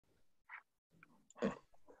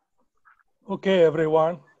Okay,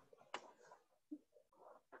 everyone.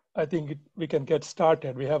 I think we can get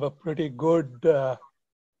started. We have a pretty good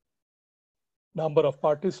number of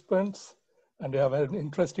participants, and we have an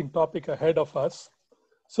interesting topic ahead of us.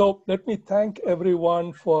 So let me thank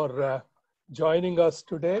everyone for joining us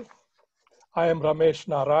today. I am Ramesh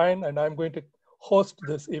Narayan, and I'm going to host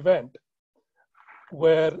this event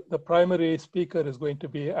where the primary speaker is going to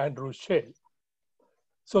be Andrew Chael.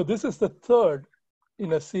 So this is the third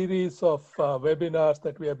in a series of webinars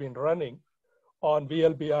that we have been running on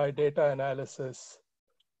VLBI data analysis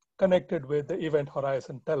connected with the Event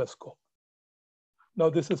Horizon Telescope. Now,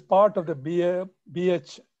 this is part of the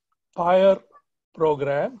PIRE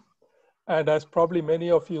program. And as probably many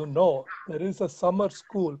of you know, there is a summer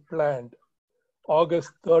school planned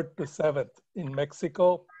August 3rd to 7th in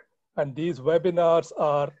Mexico. And these webinars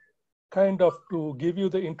are kind of to give you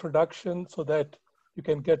the introduction so that you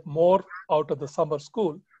can get more out of the summer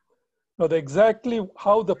school. Now, exactly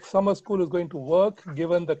how the summer school is going to work,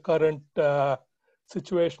 given the current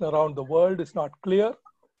situation around the world, is not clear.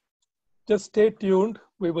 Just stay tuned.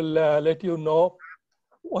 We will let you know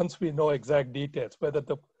once we know exact details, whether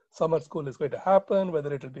the summer school is going to happen,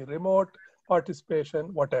 whether it will be remote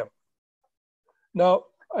participation, whatever. Now,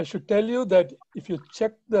 I should tell you that if you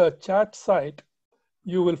check the chat site,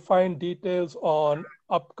 you will find details on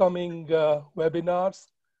upcoming webinars.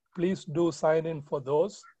 Please do sign in for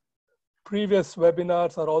those. Previous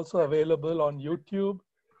webinars are also available on YouTube.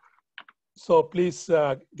 So please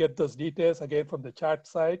get those details again from the chat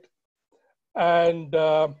site. And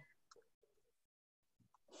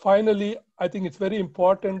finally, I think it's very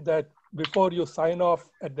important that before you sign off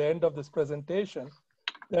at the end of this presentation,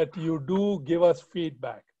 that you do give us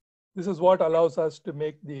feedback. This is what allows us to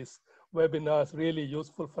make these webinars really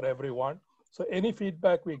useful for everyone. So any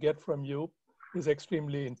feedback we get from you is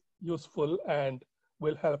extremely useful and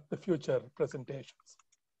will help the future presentations.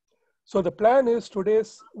 So the plan is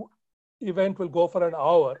today's event will go for an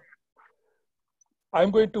hour.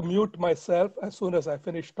 I'm going to mute myself as soon as I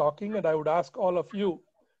finish talking, and I would ask all of you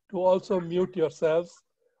to also mute yourselves.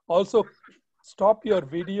 Also stop your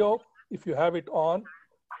video if you have it on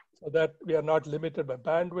so that we are not limited by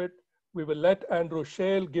bandwidth. We will let Andrew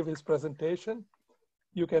Chael give his presentation.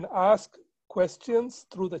 You can ask questions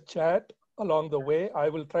through the chat along the way. I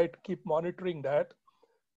will try to keep monitoring that.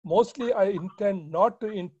 Mostly, I intend not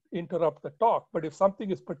to interrupt the talk, but if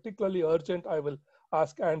something is particularly urgent, I will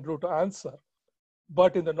ask Andrew to answer.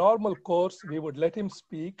 But in the normal course, we would let him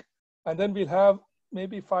speak, and then we'll have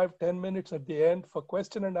maybe 5-10 minutes at the end for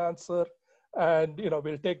question and answer, and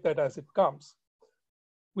we'll take that as it comes.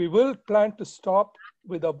 We will plan to stop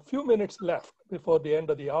with a few minutes left before the end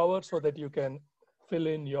of the hour so that you can fill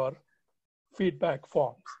in your feedback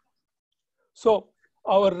forms. So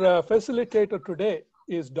our facilitator today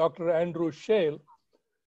is Dr. Andrew Chael,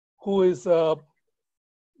 who is a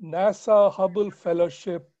NASA Hubble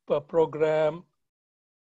Fellowship Program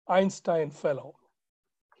Einstein Fellow.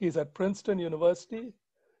 He's at Princeton University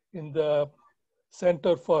in the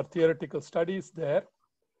Center for Theoretical Studies there.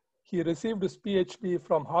 He received his PhD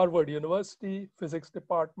from Harvard University, Physics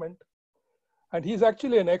Department. And he's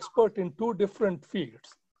actually an expert in two different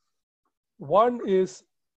fields. One is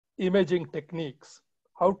imaging techniques,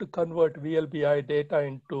 how to convert VLBI data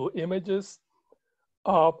into images,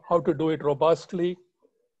 how to do it robustly,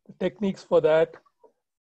 the techniques for that.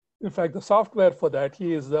 In fact, the software for that,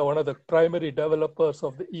 he is one of the primary developers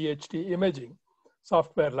of the EHT-imaging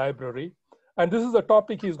software library. And this is the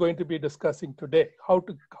topic he's going to be discussing today, how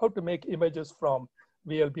to make images from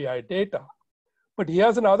VLBI data. But he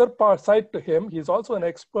has another side to him. He's also an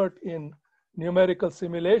expert in numerical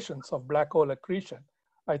simulations of black hole accretion.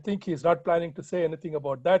 I think he's not planning to say anything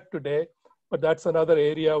about that today, but that's another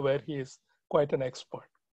area where he is quite an expert.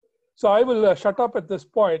 So I will shut up at this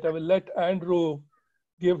point. I will let Andrew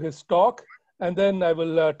give his talk, and then I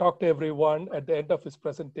will talk to everyone at the end of his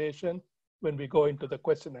presentation when we go into the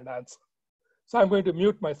question and answer. So I'm going to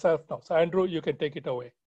mute myself now. So Andrew, you can take it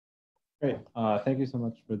away. Great. Thank you so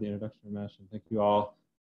much for the introduction, Ramesh, and thank you all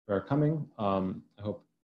for coming. I hope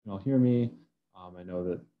you can all hear me. I know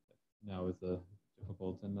that now is a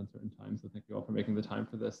difficult and uncertain time, so thank you all for making the time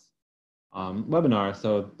for this webinar.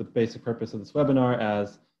 So the basic purpose of this webinar,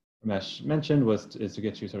 as Ramesh mentioned, is to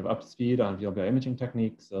get you sort of up to speed on VLBI imaging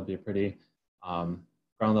techniques. It'll be a pretty ground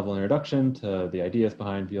level introduction to the ideas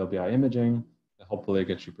behind VLBI imaging, to hopefully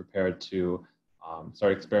get you prepared to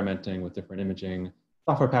start experimenting with different imaging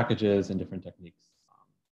software packages and different techniques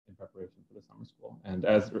in preparation for the summer school. And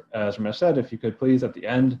as Ramesh said, if you could please, at the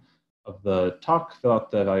end of the talk, fill out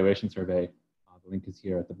the evaluation survey. The link is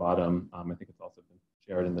here at the bottom. I think it's also been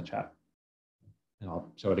shared in the chat. And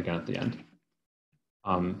I'll show it again at the end.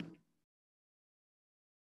 Okay.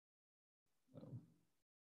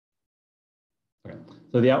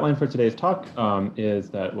 So the outline for today's talk is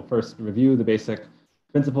that we'll first review the basic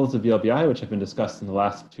principles of VLBI, which have been discussed in the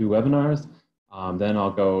last two webinars. Then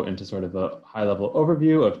I'll go into sort of a high-level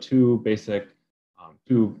overview of two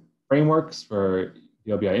frameworks for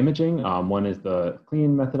VLBI imaging. One is the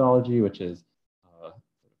clean methodology, which is a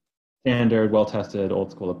standard, well-tested,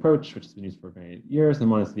 old-school approach, which has been used for many years.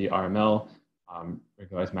 And one is the RML,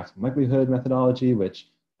 regularized maximum likelihood methodology, which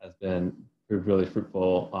has been proved really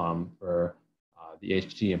fruitful for the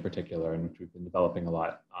EHT in particular, and which we've been developing a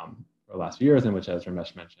lot for the last few years, and which, as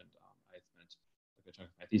Ramesh mentioned, I spent a good chunk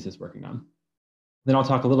of my thesis working on. Then I'll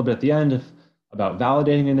talk a little bit at the end about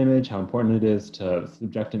validating an image, how important it is to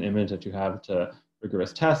subject an image that you have to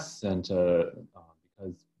rigorous tests, and to,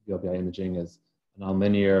 because VLBI imaging is a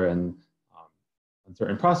nonlinear and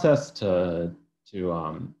uncertain process, to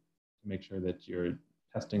make sure that you're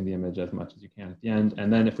testing the image as much as you can at the end.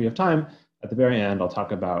 And then if we have time, at the very end, I'll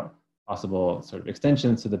talk about possible sort of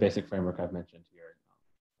extensions to the basic framework I've mentioned here.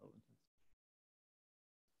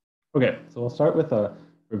 Okay, so we'll start with a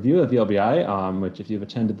review of VLBI, which if you've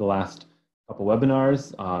attended the last couple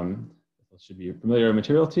webinars, this should be familiar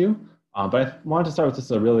material to you. But I wanted to start with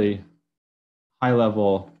just a really high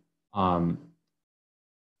level sort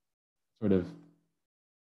of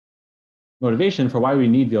motivation for why we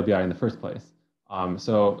need VLBI in the first place.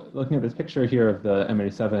 So looking at this picture here of the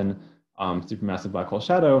M87 supermassive black hole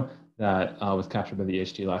shadow that was captured by the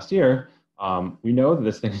EHT last year, we know that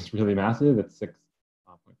this thing is really massive. It's 6.5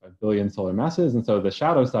 billion solar masses, and so the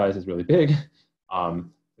shadow size is really big,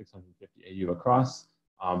 650 AU across,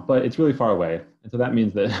 but it's really far away. And so that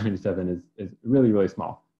means that M87 is really, really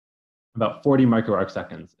small, about 40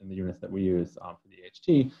 microarcseconds in the units that we use for the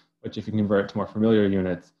EHT, which if you convert to more familiar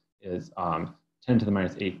units is 10 to the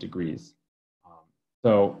minus 8 degrees.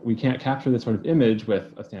 So we can't capture this sort of image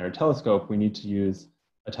with a standard telescope. We need to use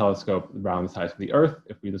a telescope around the size of the Earth.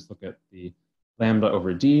 If we just look at the lambda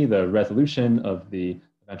over d, the resolution of the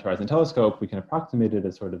Event Horizon Telescope, we can approximate it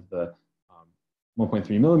as sort of the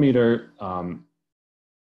 1.3 millimeter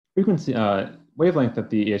frequency wavelength that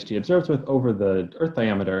the EHT observes with over the Earth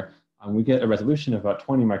diameter. We get a resolution of about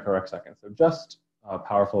 20 microarcseconds, so just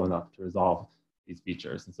powerful enough to resolve these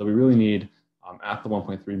features. And so we really need, at the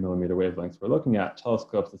 1.3 millimeter wavelengths we're looking at,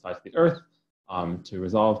 telescopes the size of the Earth to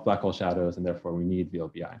resolve black hole shadows, and therefore we need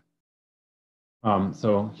VLBI.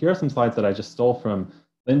 So here are some slides that I just stole from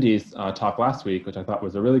Lindy's talk last week, which I thought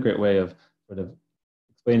was a really great way of sort of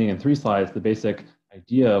explaining in 3 slides the basic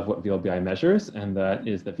idea of what VLBI measures, and that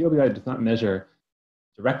is that VLBI does not measure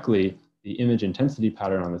directly the image intensity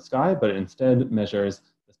pattern on the sky, but it instead measures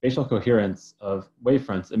the spatial coherence of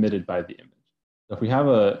wavefronts emitted by the image. So if we have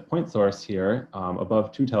a point source here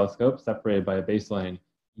above 2 telescopes separated by a baseline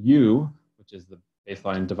U, which is the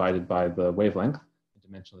baseline divided by the wavelength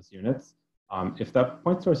in dimensionless units, if that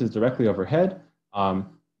point source is directly overhead,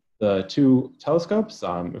 the 2 telescopes,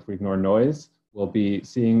 if we ignore noise, will be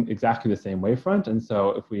seeing exactly the same wavefront. And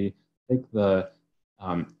so if we take the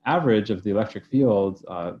average of the electric fields,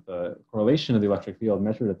 the correlation of the electric field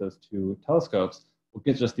measured at those 2 telescopes, we'll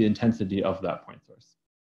get just the intensity of that point source.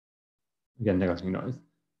 Again, neglecting noise.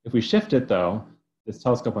 If we shift it though, this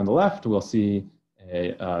telescope on the left will see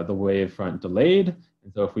the wavefront delayed.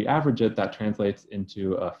 And so if we average it, that translates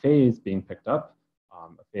into a phase being picked up,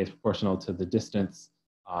 a phase proportional to the distance,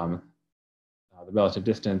 the relative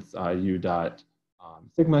distance u dot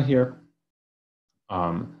sigma here,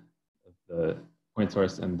 the point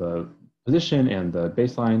source and the position and the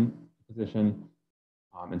baseline position.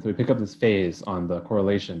 And so we pick up this phase on the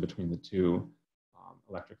correlation between the 2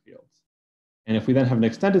 electric fields. And if we then have an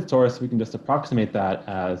extended source, we can just approximate that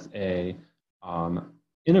as a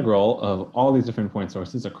integral of all these different point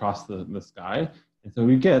sources across the sky. And so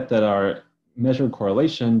we get that our measured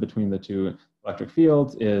correlation between the 2 electric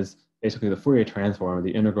fields is basically the Fourier transform, or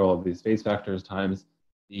the integral of these phase factors times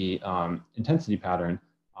the intensity pattern.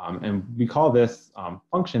 And we call this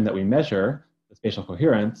function that we measure, the spatial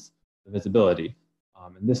coherence, the visibility.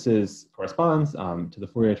 And this corresponds to the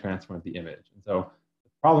Fourier transform of the image. And so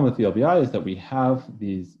the problem with VLBI is that we have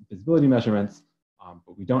these visibility measurements,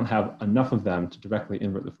 but we don't have enough of them to directly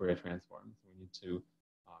invert the Fourier transform. So we need to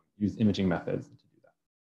use imaging methods to do that.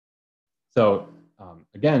 So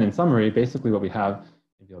again, in summary, basically what we have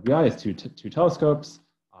in VLBI is two telescopes,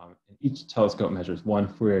 and each telescope measures 1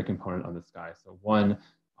 Fourier component on the sky. So 1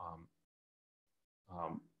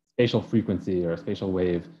 spatial frequency or spatial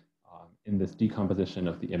wave in this decomposition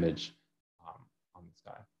of the image on the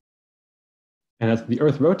sky. And as the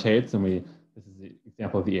Earth rotates, and this is the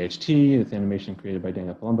example of the EHT, this animation created by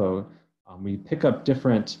Daniel Palumbo we pick up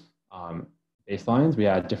different baselines. We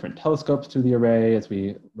add different telescopes to the array as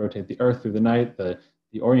we rotate the Earth through the night. The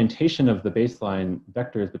orientation of the baseline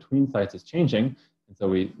vectors between sites is changing. And so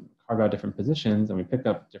we carve out different positions and we pick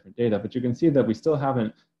up different data. But you can see that we still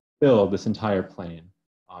haven't filled this entire plane.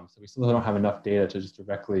 So we still don't have enough data to just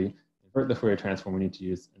directly invert the Fourier transform. We need to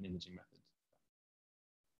use an imaging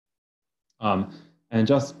method. And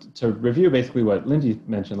just to review basically what Lindy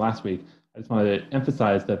mentioned last week, I just wanted to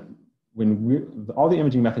emphasize that when all the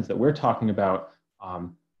imaging methods that we're talking about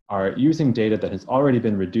are using data that has already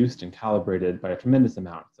been reduced and calibrated by a tremendous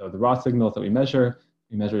amount. So the raw signals that we measure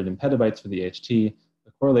it in petabytes for the EHT.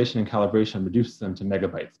 The correlation and calibration reduces them to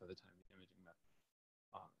megabytes by the time the imaging methods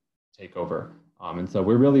take over. And so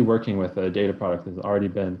we're really working with a data product that has already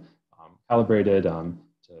been calibrated to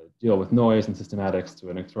deal with noise and systematics to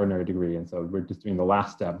an extraordinary degree. And so we're just doing the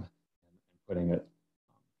last step and putting it,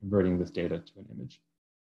 converting this data to an image.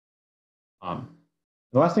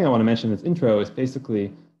 The last thing I want to mention in this intro is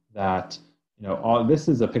basically that this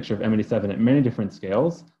is a picture of M87 at many different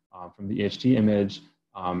scales, from the EHT image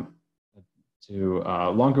to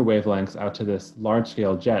longer wavelengths out to this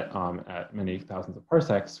large-scale jet at many thousands of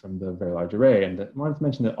parsecs from the very large array. And I wanted to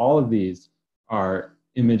mention that all of these are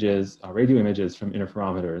images, radio images from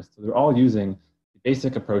interferometers. So they're all using the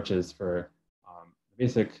basic approaches for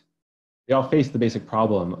they all face the basic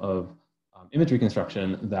problem of image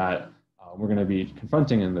reconstruction that we're going to be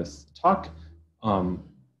confronting in this talk.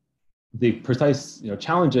 The precise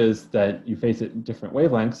challenges that you face at different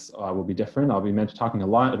wavelengths will be different. I'll be talking a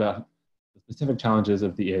lot about the specific challenges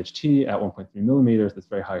of the EHT at 1.3 millimeters, this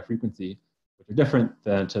very high frequency, which are different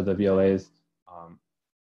than to the VLA's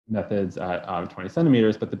methods at 20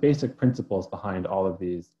 centimeters, but the basic principles behind all of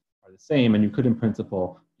these are the same, and you could in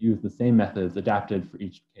principle use the same methods adapted for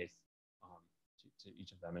each case to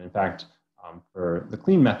each of them. And in fact, for the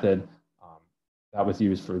clean method, that was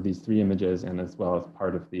used for these 3 images and as well as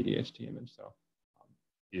part of the EHT image. So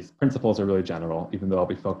these principles are really general, even though I'll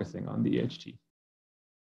be focusing on the EHT.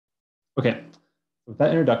 Okay, with that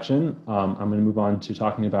introduction, I'm going to move on to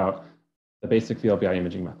talking about the basic VLBI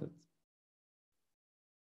imaging methods.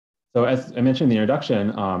 So as I mentioned in the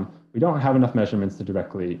introduction, we don't have enough measurements to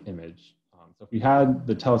directly image. So if we had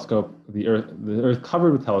the telescope, the Earth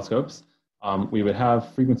covered with telescopes, we would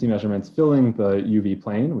have frequency measurements filling the UV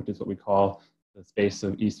plane, which is what we call the space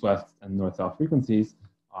of east, west, and north-south frequencies.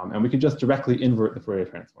 And we could just directly invert the Fourier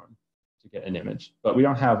transform to get an image. But we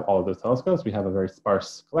don't have all of those telescopes. We have a very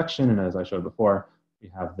sparse collection. And as I showed before, we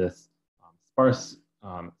have this sparse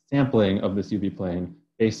sampling of this UV plane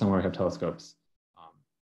based on where we have telescopes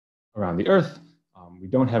around the Earth. We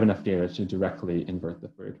don't have enough data to directly invert the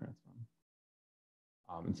Fourier transform.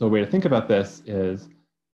 And so a way to think about this is,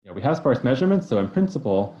 we have sparse measurements. So in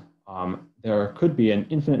principle, there could be an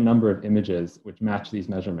infinite number of images which match these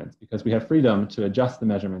measurements because we have freedom to adjust the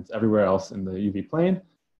measurements everywhere else in the UV plane.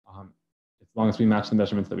 As long as we match the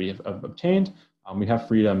measurements that we have obtained, we have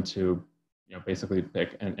freedom to basically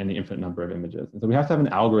pick any infinite number of images. And so we have to have an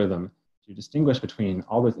algorithm to distinguish between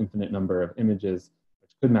all those infinite number of images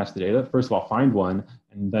which could match the data. First of all, find one,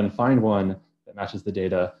 and then find one that matches the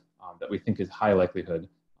data that we think is high likelihood,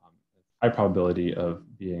 high probability of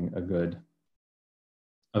being a good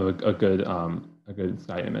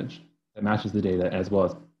sky image that matches the data as well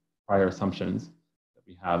as prior assumptions that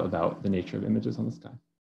we have about the nature of images on the sky.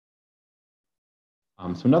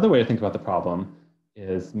 So another way to think about the problem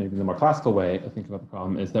is maybe the more classical way of thinking about the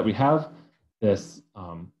problem is that we have this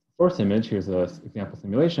source image. Here's an example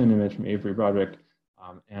simulation image from Avery Broderick,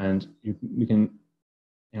 and we can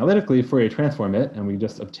analytically Fourier transform it, and we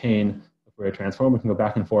just obtain the Fourier transform. We can go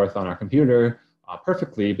back and forth on our computer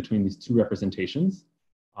perfectly between these 2 representations.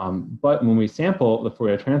 But when we sample the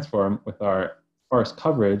Fourier transform with our sparse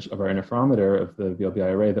coverage of our interferometer of the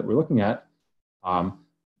VLBI array that we're looking at,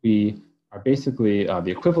 we are basically the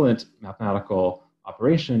equivalent mathematical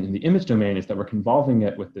operation in the image domain is that we're convolving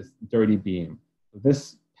it with this dirty beam. So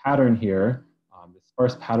this pattern here, this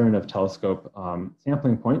sparse pattern of telescope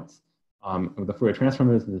sampling points, with the Fourier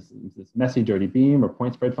transform is this messy dirty beam or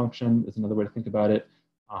point spread function is another way to think about it.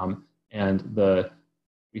 And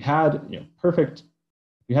we had perfect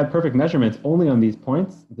measurements only on these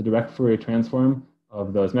points. The direct Fourier transform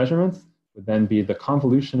of those measurements would then be the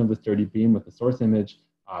convolution of this dirty beam with the source image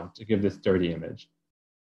to give this dirty image.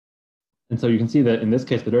 And so you can see that in this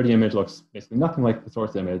case, the dirty image looks basically nothing like the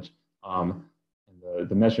source image. And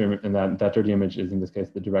the measurement, and that dirty image is in this case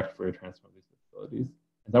the direct Fourier transform of these facilities.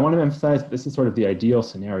 And I want to emphasize this is sort of the ideal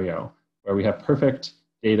scenario where we have perfect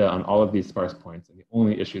data on all of these sparse points, and the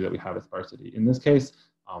only issue that we have is sparsity. In this case,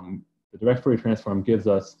 the direct Fourier transform gives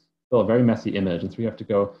us still a very messy image, and so we have to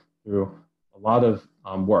go through a lot of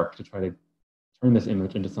work to try to turn this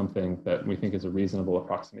image into something that we think is a reasonable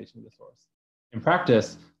approximation of the source. In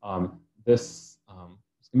practice, this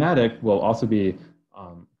schematic will also be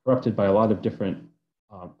corrupted by a lot of different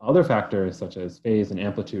other factors, such as phase and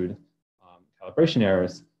amplitude calibration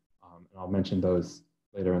errors, and I'll mention those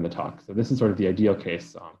later in the talk. So this is sort of the ideal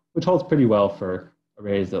case, which holds pretty well for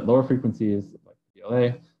arrays at lower frequencies, like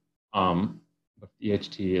VLA, but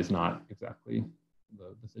EHT is not exactly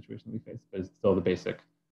the situation we face, but it's still the basic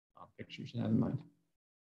picture you should have in mind.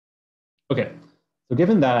 Okay, so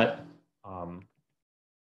given that,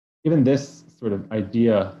 given this sort of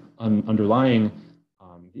idea underlying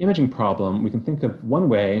the imaging problem, we can think of one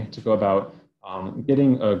way to go about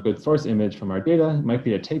getting a good source image from our data. It might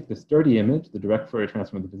be to take this dirty image, the direct Fourier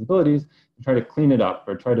transform of the visibilities, and try to clean it up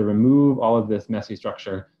or try to remove all of this messy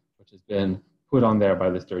structure which has been put on there by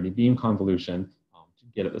this dirty beam convolution to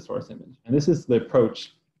get at the source image. And this is the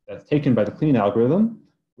approach that's taken by the clean algorithm,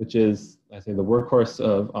 which is, I say, the workhorse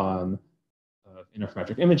of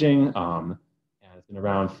interferometric imaging, and it's been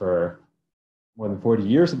around for more than 40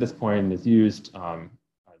 years at this point, and is used in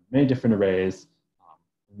many different arrays,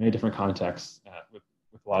 in many different contexts with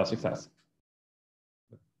a lot of success.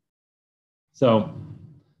 So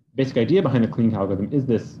the basic idea behind the clean algorithm is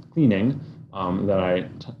this cleaning that I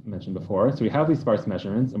mentioned before. So we have these sparse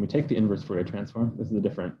measurements, and we take the inverse Fourier transform. This is a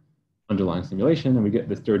different underlying simulation, and we get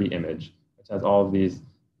this dirty image, which has all of these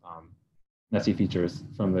messy features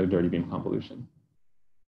from the dirty beam convolution.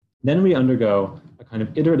 Then we undergo a kind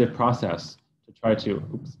of iterative process to try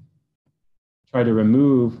to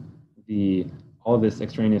remove all of this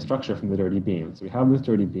extraneous structure from the dirty beam. So we have this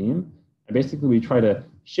dirty beam, and basically we try to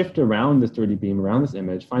shift around this dirty beam, around this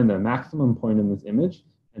image, find the maximum point in this image,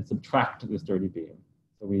 and subtract this dirty beam.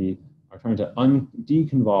 So we are trying to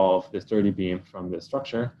deconvolve this dirty beam from this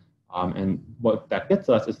structure, and what that gets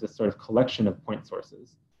us is this sort of collection of point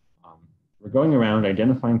sources. We're going around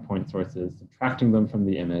identifying point sources, subtracting them from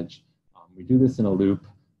the image. We do this in a loop.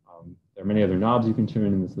 There are many other knobs you can turn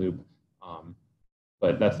in this loop,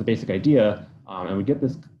 but that's the basic idea. And we get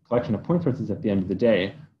this collection of point sources at the end of the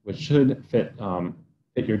day, which should fit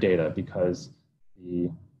your data, because the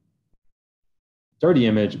dirty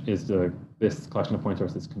image is this collection of point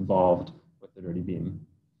sources convolved with the dirty beam.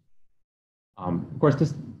 Of course,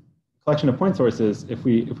 this collection of point sources, if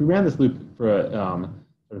we ran this loop for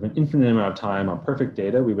sort of an infinite amount of time on perfect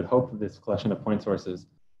data, we would hope that this collection of point sources,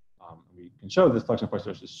 we can show this collection of point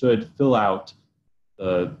sources should fill out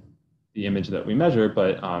the image that we measure,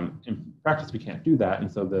 but in practice we can't do that. And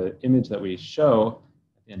so the image that we show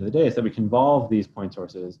at the end of the day is that we convolve these point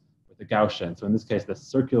sources with a Gaussian. So in this case, the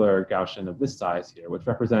circular Gaussian of this size here, which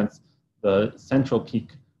represents the central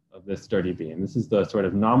peak of this dirty beam. This is the sort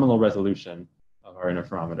of nominal resolution of our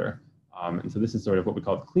interferometer. And so this is sort of what we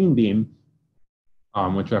call the clean beam,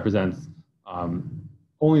 which represents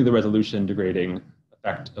only the resolution degrading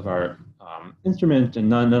effect of our instrument, and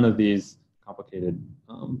none of these complicated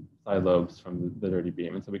side lobes from the dirty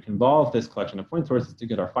beam. And so we convolve this collection of point sources to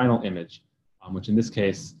get our final image, which in this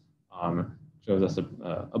case shows us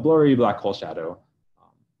a blurry black hole shadow.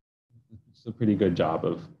 It's a pretty good job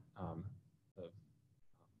of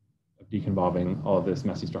deconvolving all of this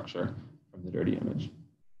messy structure from the dirty image.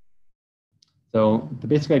 So the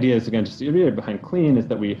basic idea is, again, just to iterate behind clean, is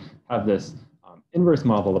that we have this inverse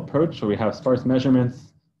model approach where we have sparse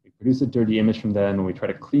measurements, we produce a dirty image from them, and we try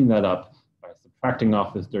to clean that up by subtracting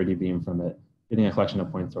off this dirty beam from it, getting a collection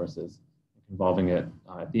of point sources, and convolving it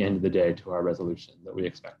at the end of the day to our resolution that we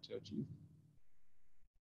expect to achieve.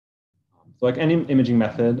 So like any imaging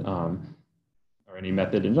method, or any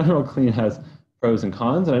method in general, clean has pros and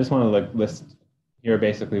cons, and I just want to list here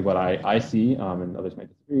basically what I see, and others might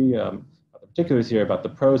disagree, the particulars here about the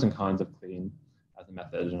pros and cons of clean as a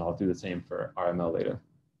method, and I'll do the same for RML later.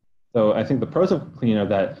 So I think the pros of clean are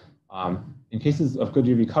that in cases of good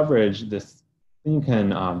UV coverage, this clean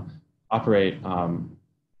can operate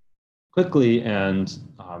quickly and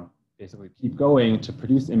basically keep going to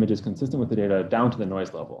produce images consistent with the data down to the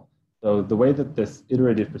noise level. So the way that this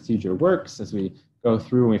iterative procedure works, as we go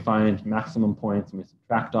through and we find maximum points and we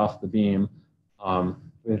subtract off the beam, the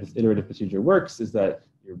way this iterative procedure works is that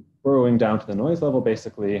you're burrowing down to the noise level,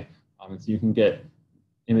 basically, so you can get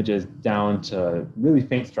images down to really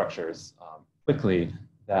faint structures quickly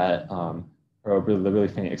that are the really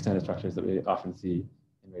faint extended structures that we often see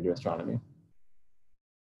in radio astronomy.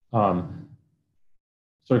 Sort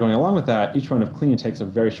of going along with that, each run of clean takes a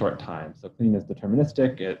very short time. So clean is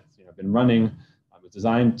deterministic. It's been running. It was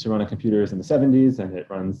designed to run on computers in the 70s, and it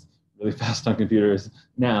runs really fast on computers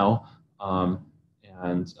now. So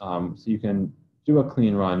you can do a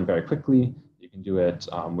clean run very quickly. You can do it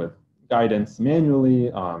with guidance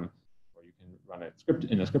manually, or you can run it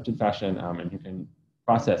in a scripted fashion, and you can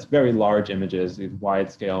process very large images, these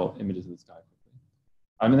wide-scale images of the sky quickly.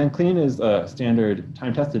 And then clean is a standard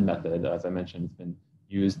time-tested method. As I mentioned, it's been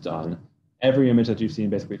used on every image that you've seen,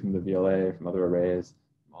 basically from the VLA, from other arrays,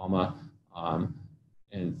 from ALMA.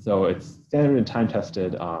 And so it's standard and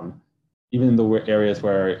time-tested. Even in the areas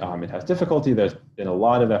where it has difficulty, there's been a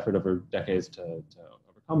lot of effort over decades to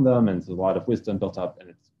overcome them, and there's a lot of wisdom built up, and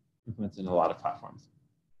it's implemented in a lot of platforms.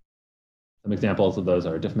 Some examples of those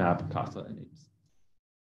are DiffMap, CASA, and APES.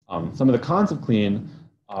 Some of the cons of clean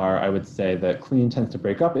are, I would say, that clean tends to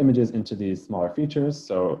break up images into these smaller features.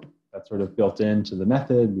 So that's sort of built into the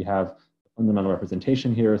method. We have the fundamental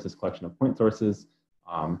representation here is this collection of point sources.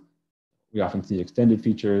 We often see extended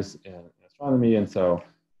features in astronomy, and so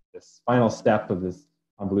this final step of this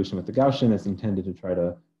convolution with the Gaussian is intended to try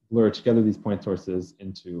to blur together these point sources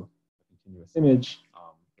into a continuous image,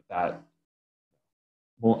 but that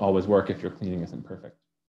won't always work if your cleaning isn't perfect.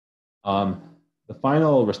 The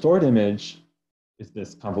final restored image is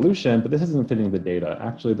this convolution, but this isn't fitting the data.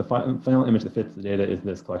 Actually, the final image that fits the data is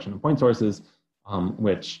this collection of point sources,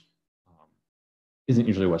 which isn't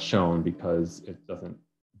usually what's shown because it doesn't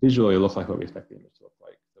visually look like what we expect the image to look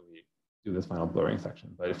like. So we do this final blurring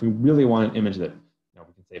section. But if we really want an image that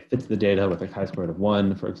we can say fits the data with a chi-squared of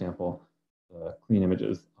 1, for example, the clean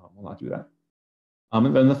images will not do that.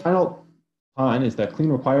 And then the final con is that clean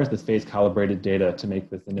requires this phase-calibrated data to make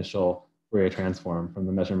this initial Fourier transform from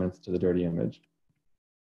the measurements to the dirty image.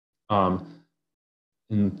 In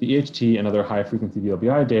the EHT and other high-frequency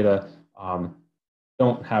VLBI data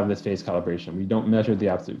don't have this phase calibration. We don't measure the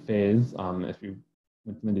absolute phase. If you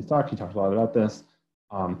went to Mindy's talk, he talked a lot about this.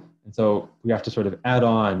 And so we have to sort of add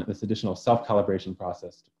on this additional self-calibration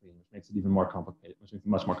process to clean, which makes it even more complicated, which makes it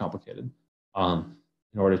much more complicated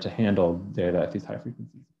in order to handle data at these high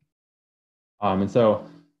frequencies. And so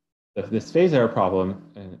this phase error problem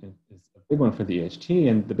is a big one for the EHT.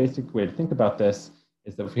 And the basic way to think about this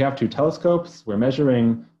is that if we have two telescopes, we're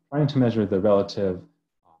trying to measure the relative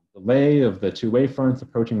delay of the two wavefronts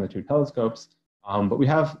approaching the two telescopes. But we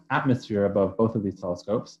have atmosphere above both of these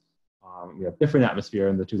telescopes. We have different atmosphere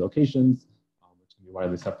in the two locations, which can be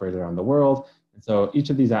widely separated around the world. And so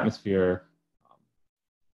each of these atmosphere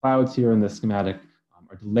clouds here in this schematic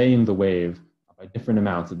are delaying the wave by different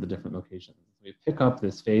amounts at the different locations. So we pick up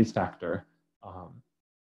this phase factor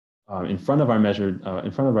in front of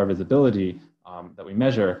our visibility that we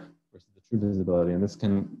measure versus the true visibility. And this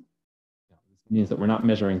means that we're not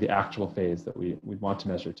measuring the actual phase that we'd want to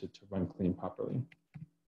measure to run clean properly.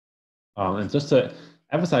 And just to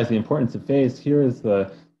emphasize the importance of phase, here is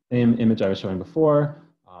the same image I was showing before,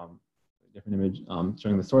 a different image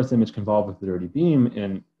showing the source image convolved with the dirty beam.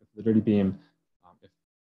 And the dirty beam,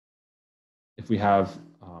 if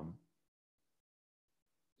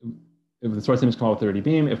the source image convolved with the dirty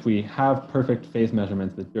beam, if we have perfect phase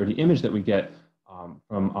measurements, the dirty image that we get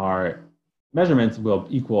from our measurements will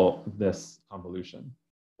equal this convolution.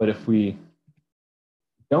 But if we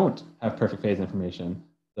don't have perfect phase information,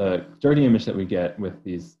 the dirty image that we get with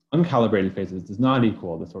these uncalibrated phases does not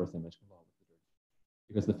equal the source image involved with the dirty,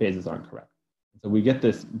 because the phases aren't correct. And so we get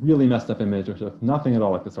this really messed up image which looks nothing at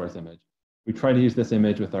all like the source image. We try to use this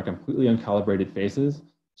image with our completely uncalibrated phases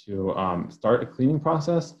to start a cleaning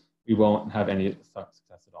process. We won't have any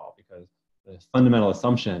success at all, because the fundamental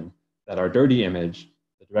assumption that our dirty image,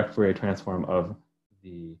 the direct Fourier transform of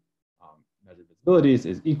the measured visibilities,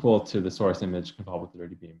 is equal to the source image convolved with the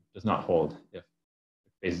dirty beam does not hold if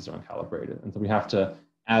the phases are uncalibrated. And so we have to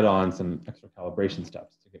add on some extra calibration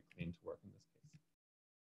steps to get clean to work in this case.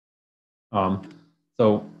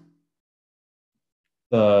 So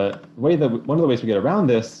one of the ways we get around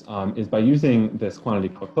this is by using this quantity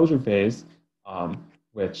called closure phase,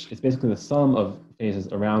 which is basically the sum of phases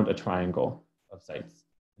around a triangle of sites.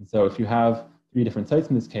 And so if you have 3 different sites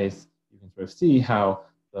in this case, you can sort of see how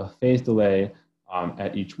the phase delay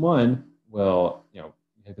at each one will,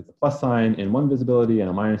 if it's a plus sign in one visibility and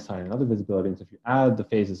a minus sign in another visibility. And so if you add the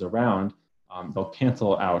phases around, they'll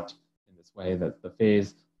cancel out in this way that the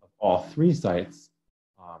phase of all 3 sites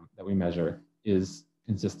that we measure is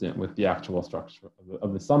consistent with the actual structure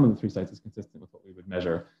of the sum of the 3 sites is consistent with what we would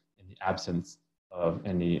measure in the absence of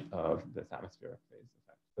any of this atmospheric phase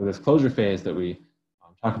effect. So this closure phase that we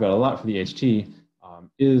talk about a lot for the EHT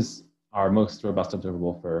is our most robust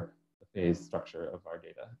observable for the phase structure of our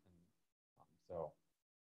data. So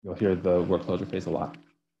you'll hear the word closure phase a lot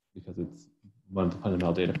because it's one of the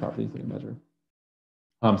fundamental data properties that we measure.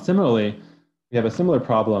 Similarly, we have a similar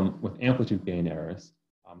problem with amplitude gain errors.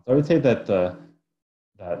 So I would say that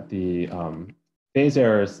the phase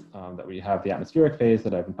errors that we have, the atmospheric phase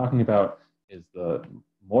that I've been talking about, is the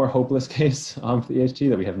more hopeless case for the EHT,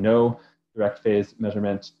 that we have no direct phase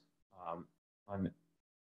measurement on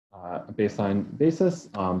a baseline basis.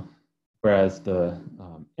 Whereas the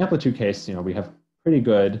amplitude case, we have pretty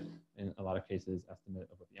good, in a lot of cases, estimate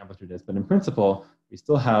of what the amplitude is. But in principle, we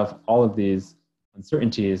still have all of these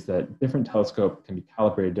uncertainties that different telescope can be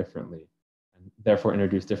calibrated differently, and therefore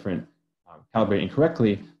introduce different, calibrate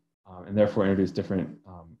incorrectly, and therefore introduce different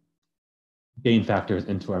gain factors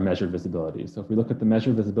into our measured visibility. So if we look at the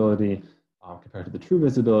measured visibility compared to the true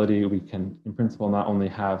visibility, we can, in principle, not only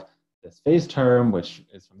have this phase term, which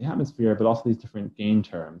is from the atmosphere, but also these different gain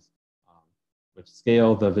terms, which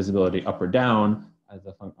scale the visibility up or down as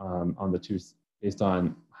on the two, based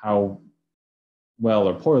on how well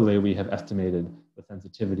or poorly we have estimated the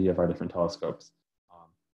sensitivity of our different telescopes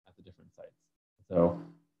at the different sites. So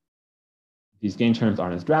these gain terms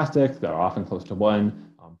aren't as drastic. They're often close to 1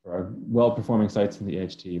 for our well-performing sites in the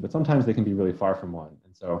EHT, but sometimes they can be really far from 1.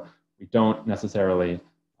 And so we don't necessarily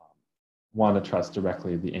want to trust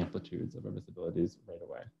directly the amplitudes of our visibilities right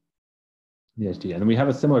away in the EHT. And then we have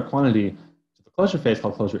a similar quantity to the closure phase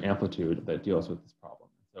called closure amplitude that deals with this problem.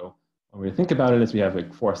 So when we think about it, is we have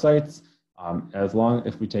like 4 sites.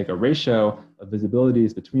 If we take a ratio of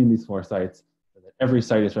visibilities between these 4 sites, so that every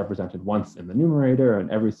site is represented once in the numerator and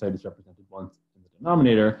every site is represented once in the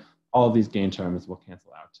denominator, all of these gain terms will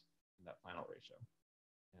cancel out in that final ratio.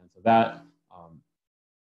 And so that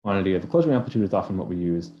quantity of the closure amplitude is often what we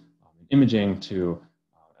use in imaging to,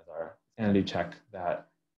 as our sanity check, that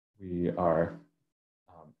we are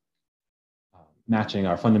matching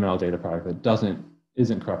our fundamental data product that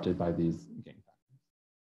isn't corrupted by these gain factors.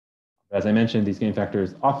 As I mentioned, these gain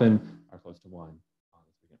factors often are close to 1.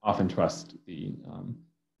 We can often trust the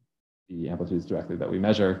amplitudes directly that we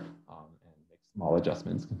measure and make small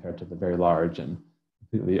adjustments compared to the very large and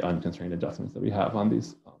completely unconstrained adjustments that we have on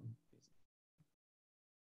these.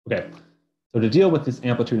 Okay, so to deal with this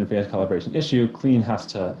amplitude and phase calibration issue, Clean has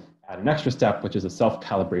to add an extra step, which is a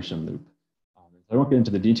self-calibration loop. So I won't get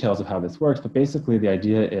into the details of how this works, but basically the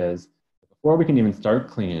idea is that before we can even start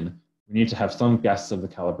Clean, we need to have some guess of the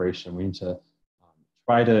calibration. We need to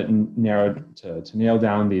try to nail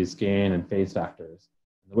down these gain and phase factors.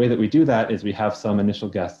 And the way that we do that is we have some initial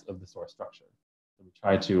guess of the source structure. So we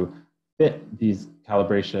try to fit these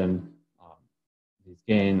calibration, these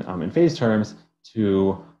gain and phase terms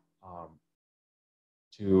to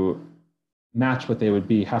match what they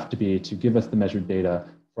would have to be to give us the measured data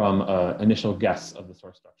from an initial guess of the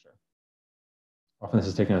source structure. Often this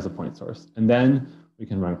is taken as a point source. And then we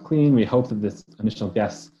can run Clean. We hope that this initial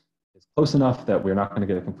guess is close enough that we're not going to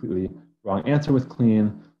get a completely wrong answer with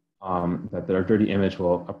Clean, that our dirty image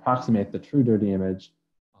will approximate the true dirty image.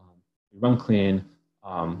 We run Clean,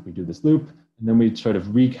 we do this loop, and then we sort of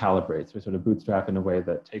recalibrate. So we sort of bootstrap in a way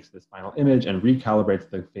that takes this final image and recalibrates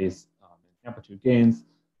the phase and amplitude gains,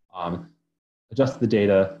 adjust the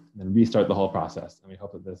data, and then restart the whole process. And we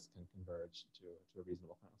hope that this can converge to a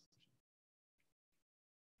reasonable final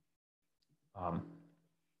solution.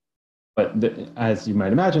 But as you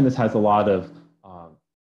might imagine, this has a lot of,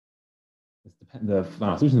 the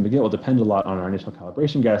final solution that we get will depend a lot on our initial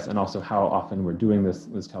calibration guess and also how often we're doing this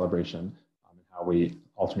calibration and how we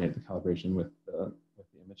alternate the calibration with the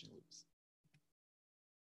imaging loops.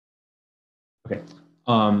 Okay,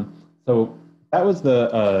 so that was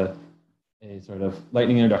a sort of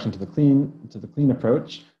lightning introduction to the clean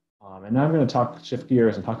approach. And now I'm going to shift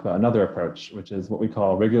gears and talk about another approach, which is what we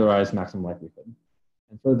call regularized maximum likelihood.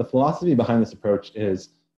 And so the philosophy behind this approach is,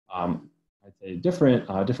 I'd say, a different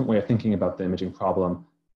way of thinking about the imaging problem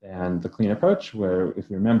than the clean approach, where, if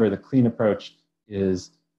you remember, the clean approach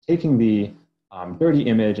is taking the dirty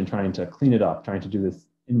image and trying to clean it up, trying to do this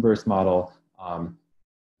inverse model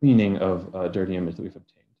cleaning of a dirty image that we've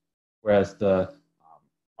obtained. Whereas the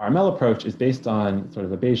RML approach is based on sort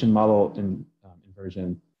of a Bayesian model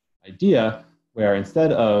inversion idea, where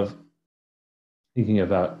instead of thinking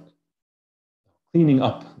about cleaning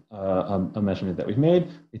up a measurement that we've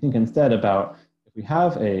made, we think instead about, if we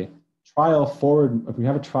have a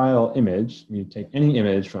trial image, we take any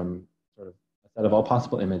image from sort of a set of all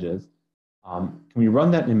possible images, can we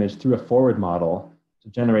run that image through a forward model to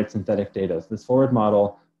generate synthetic data? So this forward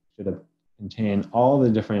model should contain all the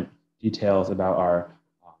different details about our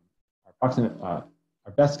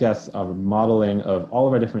best guess of modeling of all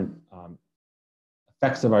of our different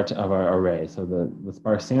effects of our array. So the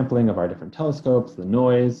sparse sampling of our different telescopes, the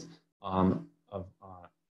noise of our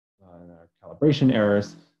calibration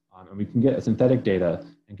errors, and we can get a synthetic data.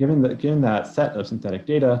 And given that set of synthetic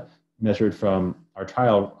data measured from our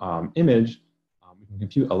trial image, we can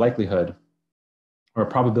compute a likelihood or a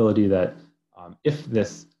probability that if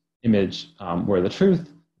this image were the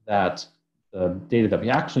truth, that the data that we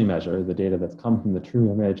actually measure, the data that's come from the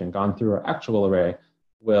true image and gone through our actual array,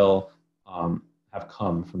 will have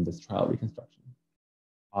come from this trial reconstruction.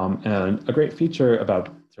 And a great feature about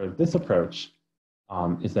sort of this approach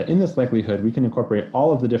is that in this likelihood, we can incorporate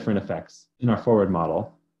all of the different effects in our forward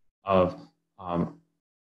model of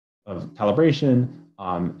calibration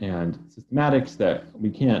and systematics that we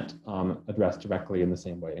can't address directly in the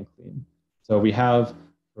same way in clean. So we have,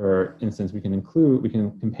 for instance, we can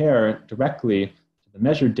compare directly to the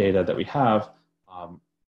measured data that we have,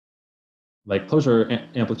 like closure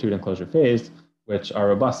amplitude and closure phase, which are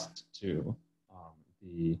robust to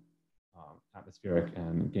the atmospheric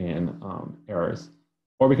and gain errors.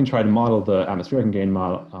 Or we can try to model the atmospheric and gain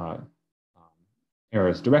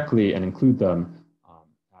errors directly and include them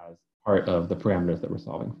as part of the parameters that we're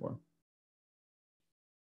solving for.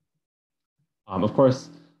 Of course,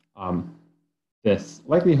 this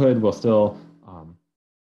likelihood will still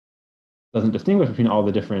doesn't distinguish between all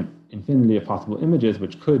the different infinity of possible images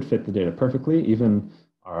which could fit the data perfectly, even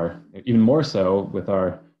more so with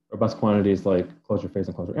our robust quantities like closure phase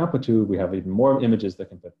and closure amplitude. We have even more images that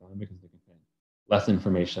can fit them because they contain less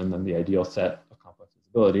information than the ideal set of complex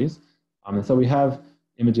visibilities. And so we have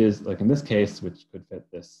images, like in this case, which could fit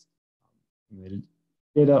this simulated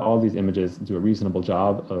data. All these images do a reasonable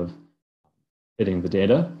job of fitting the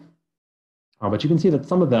data. But you can see that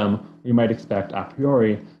some of them we might expect a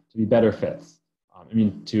priori to be better fits.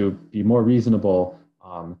 To be more reasonable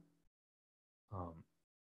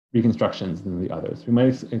reconstructions than the others. We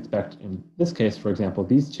might expect in this case, for example,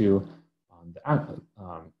 these two, the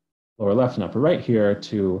lower left and upper right here,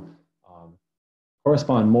 to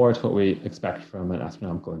correspond more to what we expect from an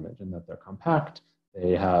astronomical image, in that they're compact,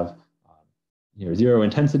 they have zero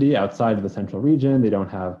intensity outside of the central region, they don't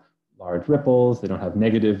have large ripples, they don't have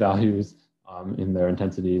negative values in their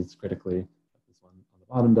intensities critically, like this one on the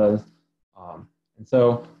bottom does. And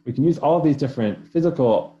so we can use all of these different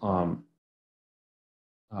physical,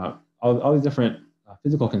 all these different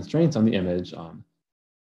physical constraints on the image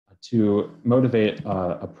to motivate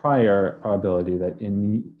a prior probability that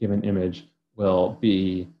any given image will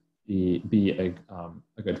be a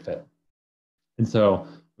good fit. And so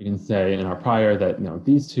we can say in our prior that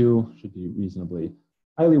these two should be reasonably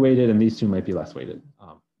highly weighted, and these two might be less weighted,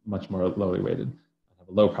 much more lowly weighted, and have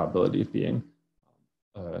a low probability of being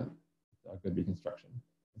a good reconstruction.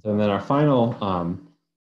 So then our final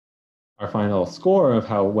score of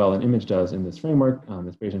how well an image does in this framework,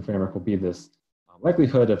 this Bayesian framework, will be this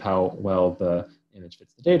likelihood of how well the image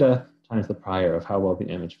fits the data times the prior of how well the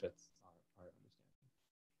image fits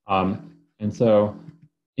our understanding. And so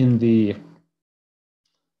in the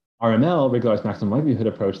RML, regularized maximum likelihood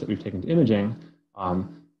approach that we've taken to imaging,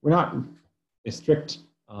 we're not a strict,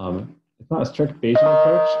 it's not a strict Bayesian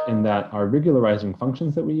approach in that our regularizing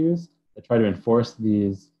functions that we use that try to enforce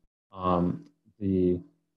these, the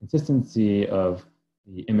consistency of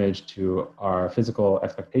the image to our physical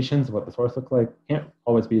expectations of what the source looks like can't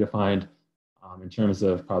always be defined in terms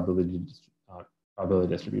of probability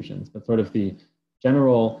distributions, but sort of the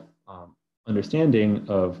general understanding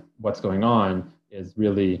of what's going on is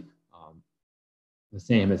really the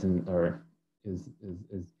same as in, or is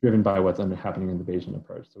driven by what's happening in the Bayesian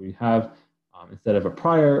approach. So we have, instead of a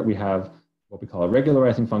prior, we have what we call a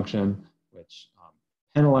regularizing function, which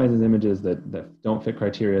penalizes images that don't fit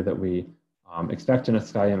criteria that we expect in a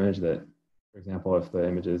sky image. That, for example, if the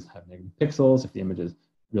images have negative pixels, if the image is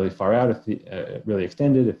really far out, if the really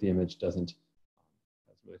extended, if the image doesn't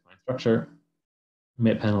has really fine structure, we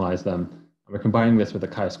may penalize them. And we're combining this with a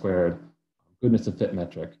chi-squared goodness of fit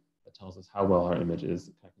metric that tells us how well our image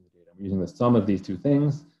is connecting the data. We're using the sum of these two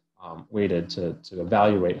things weighted to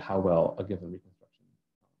evaluate how well a given reconstruction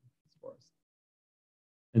scores.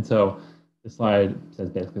 And so this slide says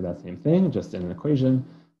basically that same thing, just in an equation,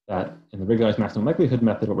 that in the regularized maximum likelihood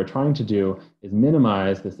method, what we're trying to do is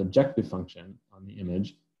minimize this objective function on the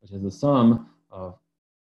image, which is the sum of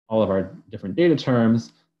all of our different data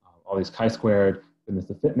terms, all these chi-squared goodness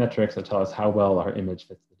of fit metrics that tell us how well our image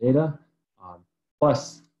fits the data,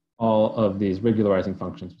 plus all of these regularizing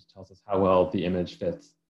functions, which tells us how well the image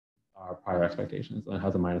fits our prior expectations. And it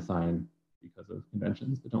has a minus sign because of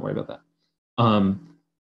conventions, but don't worry about that. And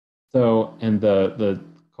the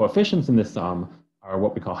coefficients in this sum are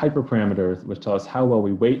what we call hyperparameters, which tell us how well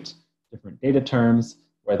we weight different data terms,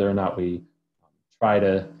 whether or not we try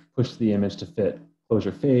to push the image to fit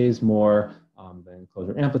closure phase more than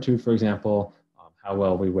closure amplitude, for example, how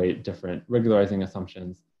well we weight different regularizing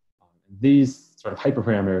assumptions. These sort of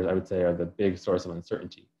hyperparameters, I would say, are the big source of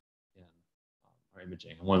uncertainty in our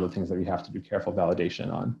imaging. And one of the things that we have to do careful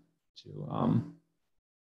validation on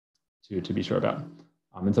to be sure about.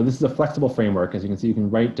 And so this is a flexible framework. As you can see, you can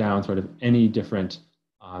write down sort of any different,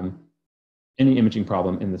 any imaging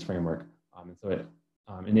problem in this framework. And so it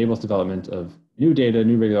enables development of new data,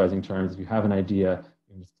 new regularizing terms. If you have an idea,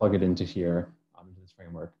 you can just plug it into here, into this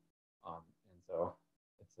framework. And so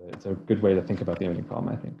it's a good way to think about the imaging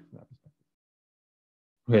problem, I think, from that perspective.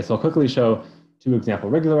 Okay, so I'll quickly show two example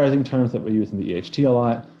regularizing terms that we use in the EHT a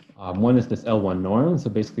lot. One is this L1 norm. So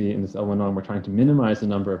basically in this L1 norm, we're trying to minimize the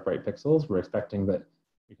number of bright pixels. We're expecting that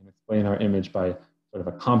we can explain our image by sort of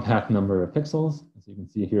a compact number of pixels. So you can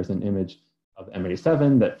see here's an image of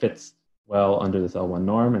M87 that fits well under this L1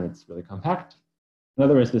 norm, and it's really compact.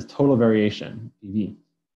 Another is this total variation, PV.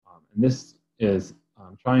 And this is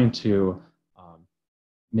trying to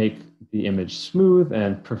make the image smooth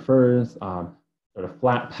and prefers sort of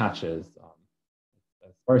flat patches,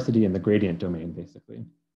 sparsity in the gradient domain, basically.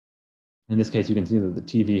 In this case, you can see that the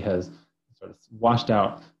TV has sort of washed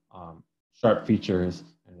out sharp features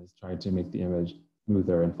and is trying to make the image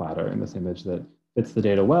smoother and flatter in this image that fits the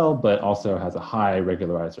data well, but also has a high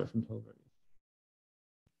regularizer from total variation.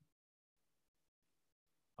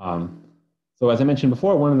 So as I mentioned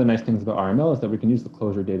before, one of the nice things about RML is that we can use the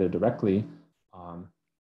closure data directly.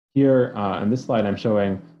 Here on this slide, I'm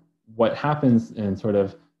showing what happens in sort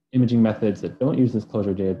of imaging methods that don't use this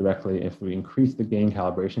closure data directly if we increase the gain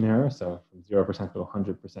calibration error. So from 0% to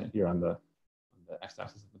 100% here on the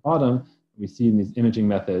x-axis at the bottom, we see in these imaging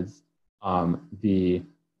methods the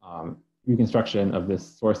reconstruction of this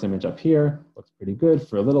source image up here looks pretty good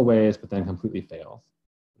for a little ways, but then completely fails.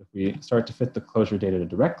 If we start to fit the closure data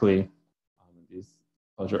directly, these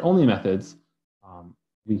closure-only methods,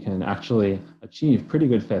 we can actually achieve pretty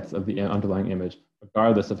good fits of the underlying image,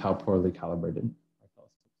 regardless of how poorly calibrated our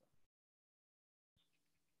telescopes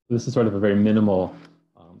are. This is sort of a very minimal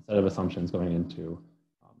set of assumptions going into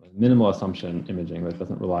minimal assumption imaging that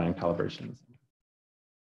doesn't rely on calibrations.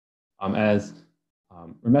 As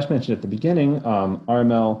Ramesh mentioned at the beginning,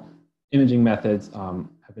 RML imaging methods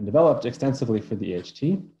have been developed extensively for the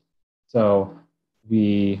EHT. So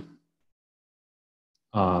we,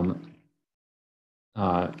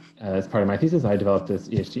 as part of my thesis, I developed this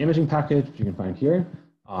EHT-imaging package, which you can find here.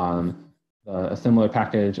 A similar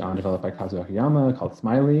package developed by Kazuo Akiyama called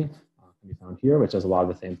Smiley can be found here, which does a lot of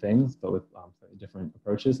the same things, but with slightly different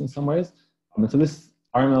approaches in some ways. And so this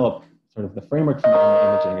RML, sort of the framework for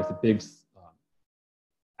RML imaging, is a big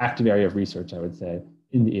active area of research, I would say,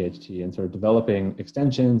 in the EHT, and sort of developing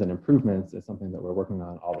extensions and improvements is something that we're working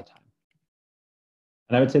on all the time.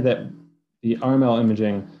 And I would say that the RML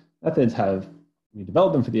imaging methods we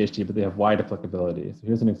developed them for the EHT, but they have wide applicability. So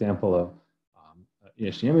here's an example of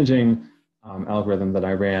EHT imaging algorithm that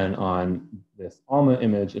I ran on this ALMA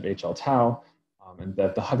image of HL tau. And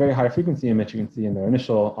that the very high frequency image, you can see in their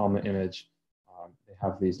initial ALMA image, they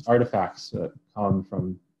have these artifacts that come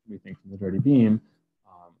from, we think, from the dirty beam.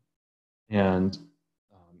 And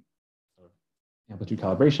sort of amplitude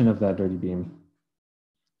calibration of that dirty beam.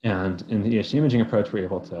 And in the EHT imaging approach, we're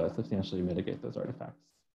able to substantially mitigate those artifacts.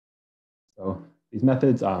 So these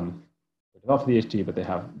methods were developed for the EHT, but they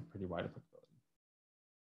have pretty wide applicability.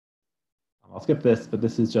 I'll skip this, but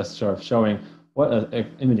this is just sort of showing what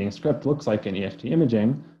an imaging script looks like in EHT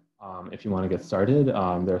imaging. If you want to get started,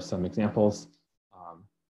 there are some examples. You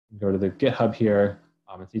can go to the GitHub here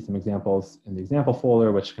and see some examples in the example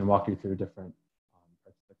folder, which can walk you through different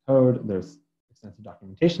parts of the code. There's extensive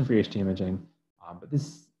documentation for EHT imaging, but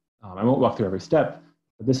this, I won't walk through every step,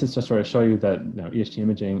 but this is just sort of show you that EHT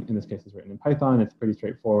imaging, in this case, is written in Python. It's pretty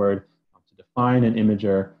straightforward to define an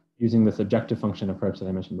imager using this objective function approach that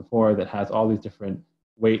I mentioned before that has all these different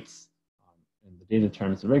weights in the data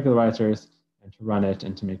terms and regularizers, and to run it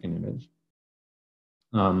and to make an image.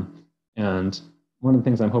 And one of the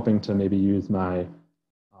things I'm hoping to maybe use my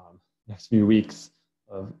next few weeks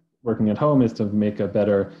of working at home is to make a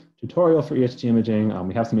better tutorial for EHT imaging.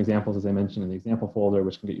 We have some examples, as I mentioned, in the example folder,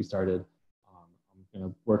 which can get you started. I'm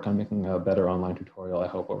going to work on making a better online tutorial, I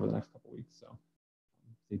hope, over the next couple of weeks. So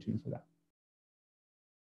stay tuned for that.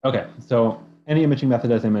 Okay, so any imaging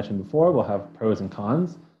method, as I mentioned before, will have pros and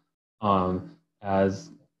cons. As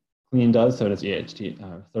clean does, so does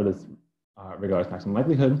EHT, so does regularized maximum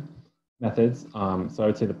likelihood methods. So I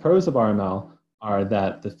would say the pros of RML are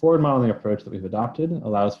that the forward modeling approach that we've adopted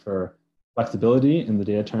allows for flexibility in the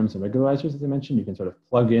data terms and regularizers, as I mentioned. You can sort of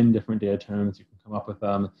plug in different data terms, you can come up with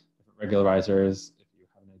different regularizers. If you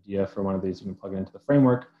have an idea for one of these, you can plug it into the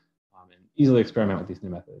framework and easily experiment with these new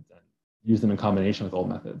methods and use them in combination with old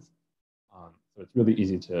methods. So it's really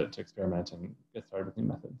easy to experiment and get started with new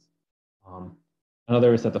methods.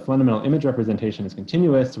 Another is that the fundamental image representation is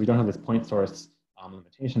continuous, so we don't have this point source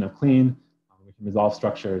limitation of clean. We can resolve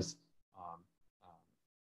structures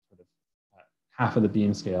sort of at half of the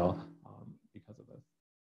beam scale because of this.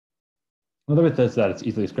 Another with this is that it's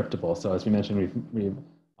easily scriptable. So as we mentioned, we've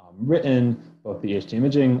written both the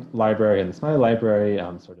EHT-imaging library and the SMILE library,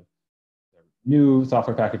 sort of they're new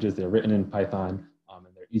software packages. They're written in Python, and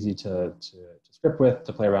they're easy to script with,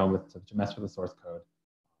 to play around with, to mess with the source code,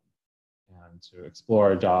 and to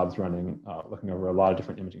explore jobs running, looking over a lot of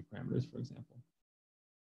different imaging parameters, for example.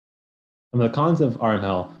 Some of the cons of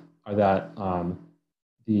RML are that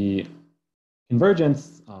the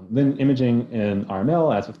convergence, then imaging in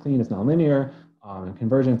RML, as with clean, is nonlinear, and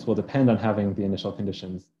convergence will depend on having the initial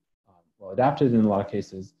conditions well adapted in a lot of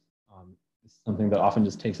cases. It's something that often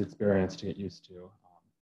just takes experience to get used to.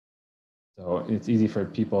 So it's easy for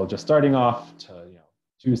people just starting off to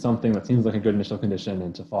choose something that seems like a good initial condition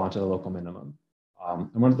and to fall into the local minimum.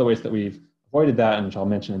 And one of the ways that we've avoided that, and which I'll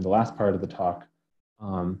mention in the last part of the talk,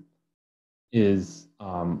 is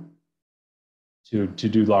to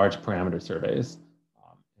do large parameter surveys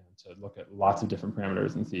and to look at lots of different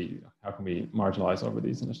parameters and see how can we marginalize over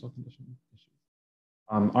these initial condition issues.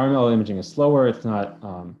 RML imaging is slower. It's not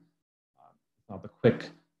the quick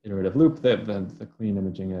iterative loop that the clean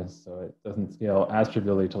imaging is, so it doesn't scale as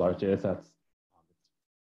trivially to large data sets.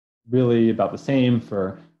 It's really about the same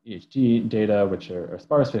for EHT data, which are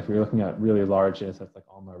sparse. If we're looking at really large data sets like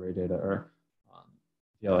ALMA array data or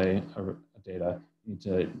VLBA data, you need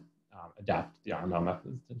to adapt the RML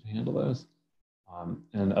methods to handle those.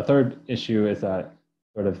 And a third issue is that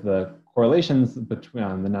sort of the correlations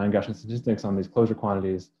between the non-Gaussian statistics on these closure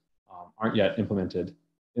quantities aren't yet implemented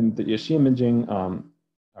in the EHT imaging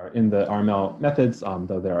or in the RML methods,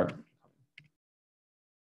 though there are.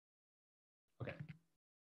 Okay.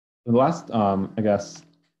 For the last, I guess,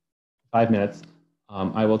 5 minutes,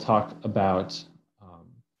 I will talk about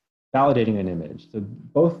validating an image. So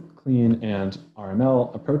both clean and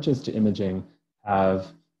RML approaches to imaging have,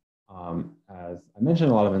 as I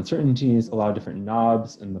mentioned, a lot of uncertainties, a lot of different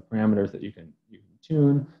knobs and the parameters that you can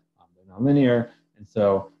tune. They're nonlinear, and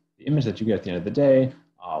so the image that you get at the end of the day,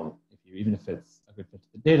 even if it's a good fit to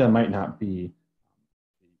the data, might not be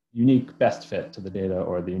the unique best fit to the data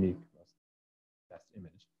or the unique best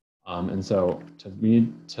image. And so we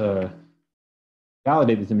need to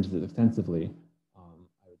validate these images extensively,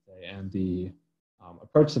 I would say. And the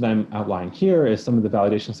approach that I'm outlining here is some of the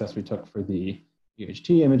validation steps we took for the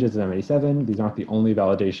EHT images of M87. These aren't the only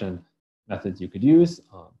validation methods you could use.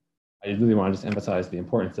 I really want to just emphasize the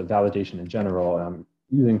importance of validation in general,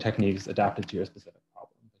 using techniques adapted to your specific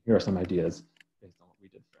problem. Here are some ideas based on what we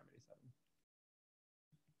did for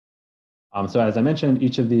M87. So as I mentioned,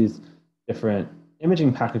 each of these different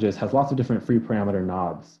imaging packages has lots of different free parameter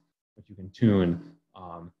knobs that you can tune.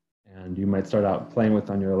 And you might start out playing with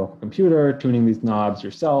on your local computer, tuning these knobs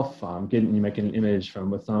yourself. You might get an image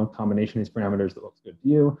with some combination of these parameters that looks good to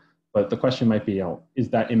you. But the question might be, is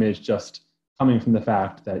that image just coming from the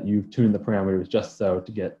fact that you've tuned the parameters just so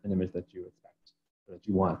to get an image that you expect, or that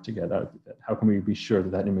you want to get out of it? How can we be sure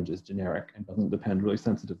that that image is generic and doesn't depend really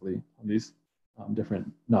sensitively on these different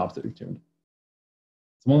knobs that we've tuned?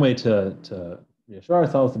 So one way to reassure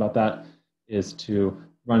ourselves about that is to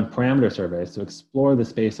run parameter surveys to explore the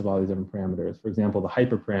space of all these different parameters. For example, the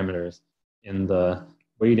hyperparameters in the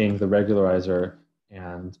weighting, the regularizer,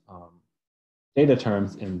 and data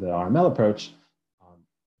terms in the RML approach.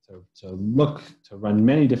 To run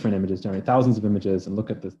many different images, generate thousands of images, and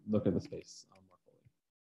look at the space more fully.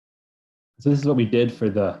 So this is what we did for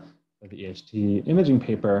the EHT imaging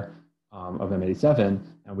paper of M87,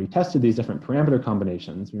 and we tested these different parameter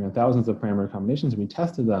combinations. We ran thousands of parameter combinations, and we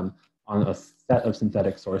tested them on a set of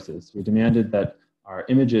synthetic sources. We demanded that our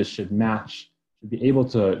images should be able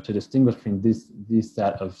to distinguish between these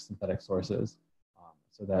set of synthetic sources,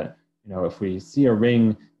 so that if we see a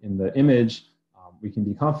ring in the image, we can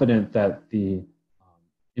be confident that the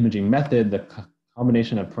imaging method, the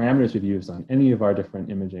combination of parameters we've used on any of our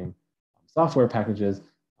different imaging software packages,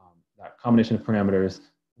 that combination of parameters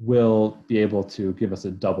will be able to give us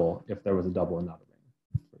a double if there was a double and not a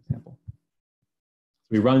ring, for example.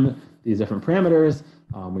 We run these different parameters,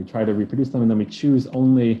 we try to reproduce them, and then we choose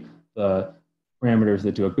only the parameters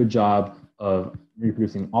that do a good job of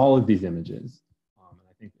reproducing all of these images. And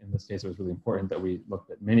I think in this case, it was really important that we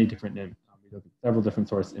looked at many different, we looked at several different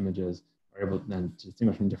source images, are able then to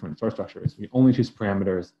distinguish from different source structures. We only choose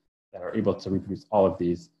parameters that are able to reproduce all of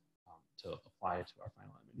these to apply it to our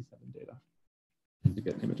final M87 data and to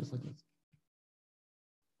get images like this.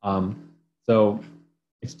 So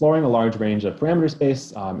exploring a large range of parameter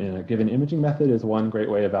space in a given imaging method is one great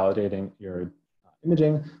way of validating your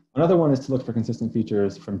imaging. Another one is to look for consistent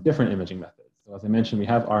features from different imaging methods. So as I mentioned, we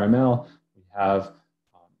have RML, we have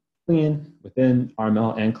clean. Within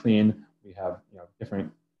RML and clean, we have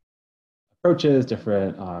different approaches,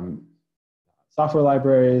 different software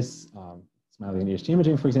libraries, Smiley and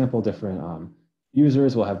EHT-imaging, for example. Different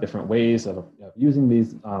users will have different ways of using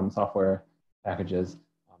these software packages.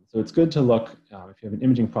 So it's good to look, if you have an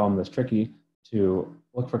imaging problem that's tricky, to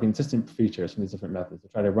look for consistent features from these different methods, to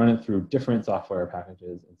try to run it through different software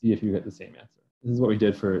packages and see if you get the same answer. This is what we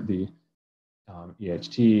did for the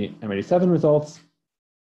EHT-M87 results.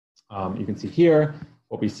 You can see here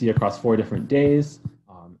what we see across 4 different days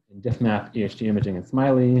in DiffMap, EHT-imaging, and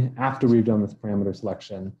Smiley after we've done this parameter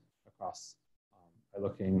selection across by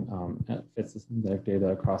looking at fit synthetic data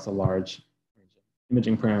across a large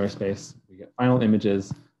imaging parameter space. We get final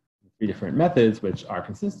images in 3 different methods, which are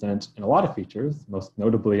consistent in a lot of features, most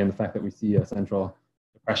notably in the fact that we see a central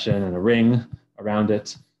depression and a ring around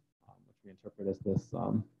it, which we interpret as this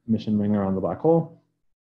emission ring around the black hole.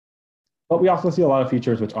 But we also see a lot of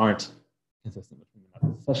features which aren't consistent between the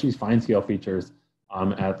methods, especially fine-scale features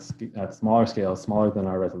at smaller scales, smaller than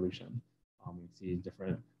our resolution. We see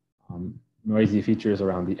different noisy features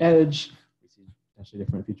around the edge. We see potentially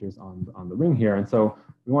different features on the ring here. And so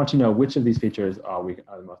we want to know which of these features are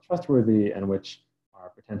the most trustworthy and which are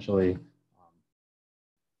potentially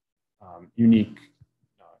unique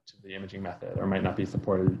to the imaging method or might not be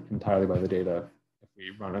supported entirely by the data if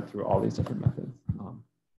we run it through all these different methods.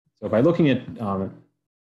 So by looking at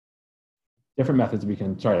different methods, we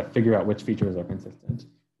can try to figure out which features are consistent.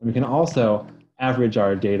 And we can also average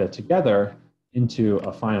our data together into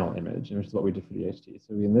a final image, which is what we did for the EHT.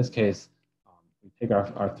 So in this case, we take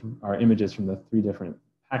our images from the 3 different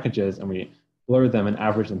packages and we blur them and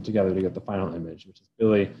average them together to get the final image, which is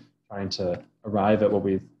really trying to arrive at what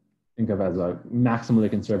we think of as a maximally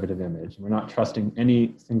conservative image. We're not trusting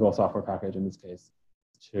any single software package in this case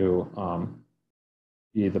to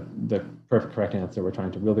be the perfect correct answer. We're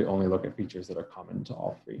trying to really only look at features that are common to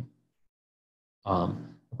all 3. Of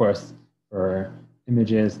course, for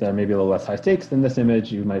images that are maybe a little less high stakes than this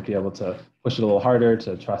image, you might be able to push it a little harder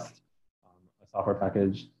to trust a software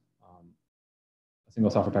package, a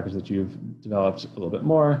single software package that you've developed a little bit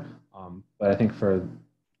more. But I think if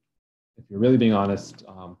you're really being honest,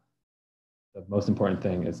 the most important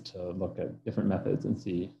thing is to look at different methods and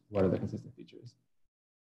see what are the consistent features.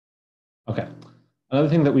 Okay. Another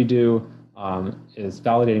thing that we do is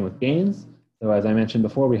validating with gains. So as I mentioned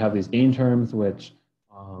before, we have these gain terms which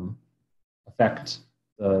affect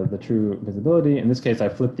the true visibility. In this case, I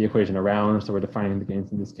flipped the equation around. So we're defining the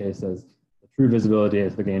gains in this case as the true visibility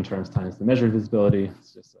is the gain terms times the measured visibility.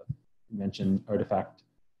 It's just a mentioned artifact.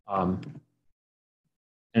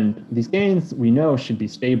 And these gains we know should be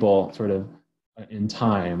stable sort of in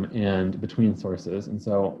time and between sources. And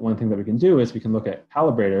so one thing that we can do is we can look at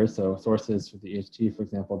calibrators, so sources for the EHT, for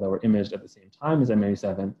example, that were imaged at the same time as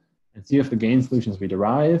M87, and see if the gain solutions we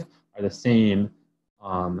derive are the same,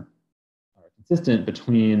 are consistent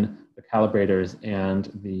between the calibrators and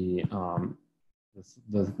the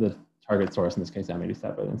target source, in this case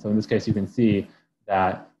M87. And so in this case, you can see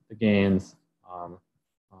that the gains on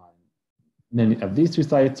many of these 2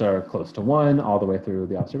 sites are close to 1 all the way through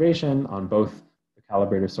the observation on both the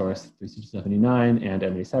calibrator source 3C279 and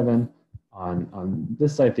M87. On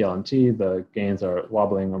this site, the LMT, the gains are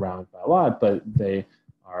wobbling around by a lot, but they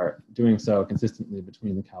are doing so consistently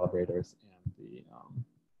between the calibrators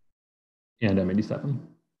and M87.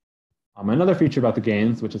 Another feature about the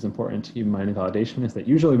gains, which is important to keep in mind in validation, is that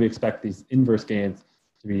usually we expect these inverse gains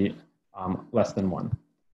to be less than 1.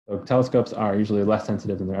 So telescopes are usually less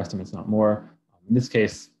sensitive than their estimates, not more. In this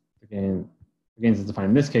case, the gains as defined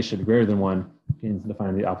in this case should be greater than 1. Gains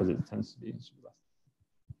defined the opposite tends to be less.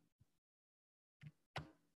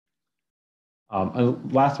 A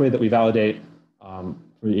last way that we validate for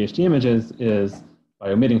the EHT images is by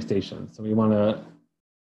omitting stations. So we want to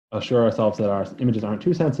assure ourselves that our images aren't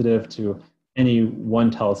too sensitive to any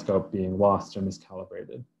one telescope being lost or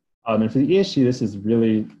miscalibrated. And for the EHT, this is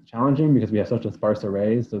really challenging because we have such a sparse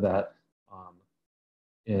array, so that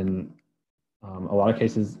in a lot of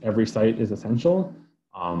cases, every site is essential.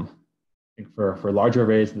 I think for larger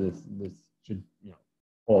arrays, this should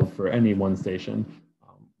hold for any one station.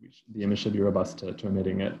 The image should be robust to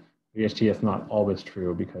omitting it. For EHT, it's not always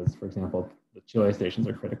true because, for example, the Chael stations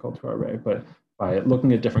are critical to our array. But by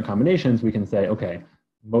looking at different combinations, we can say, okay,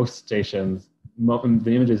 most stations,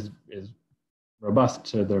 the image is robust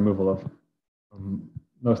to the removal of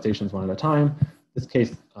most stations one at a time. This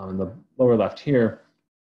case on the lower left here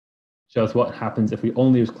shows what happens if we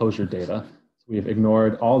only use closure data. So we've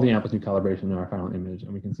ignored all the amplitude calibration in our final image,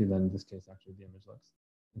 and we can see that in this case, actually, the image looks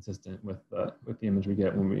consistent with the image we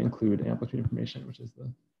get when we include amplitude information, which is the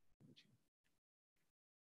image.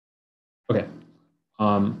 Okay,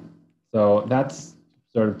 so that's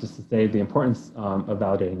sort of just to say the importance of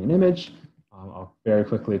validating an image. I'll very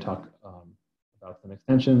quickly talk about some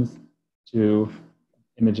extensions to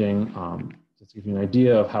imaging, just to give you an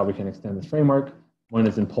idea of how we can extend this framework. One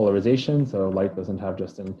is in polarization, so light doesn't have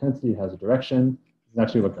just an intensity, it has a direction. This is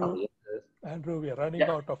actually what gravity is. Andrew, we are running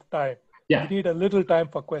out of time. Yeah. We need a little time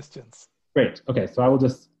for questions. Great. Okay, so I will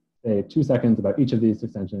just say 2 seconds about each of these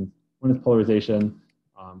extensions. One is polarization.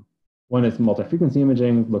 One is multi-frequency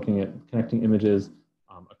imaging, looking at connecting images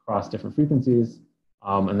across different frequencies.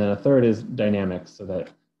 And then a third is dynamics, so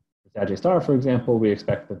that with Aj star, for example, we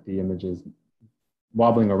expect that the image is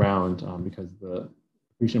wobbling around because the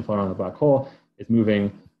accretion flow around the black hole is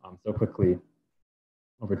moving so quickly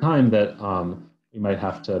over time that we might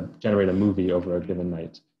have to generate a movie over a given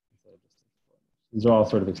night. These are all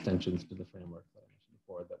sort of extensions to the framework that I mentioned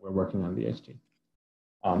before that we're working on the EHT.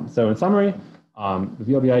 So in summary, the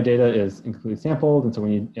VLBI data is incompletely sampled, and so we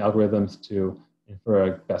need algorithms to infer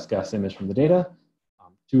a best guess image from the data.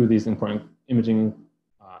 2 of these important imaging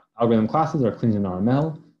algorithm classes are clean and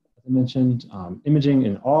RML, as I mentioned. Imaging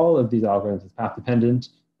in all of these algorithms is path dependent,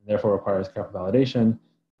 and therefore requires careful validation.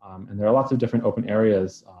 And there are lots of different open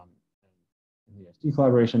areas in the EHT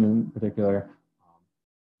collaboration in particular,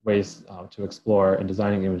 ways to explore in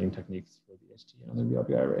designing imaging techniques for the EHT and other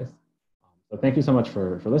VLBI arrays. So thank you so much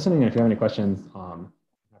for listening. And if you have any questions, I'm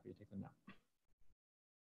happy to take them now.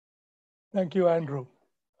 Thank you, Andrew.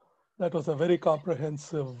 That was a very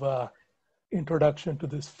comprehensive introduction to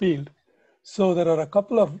this field. So there are a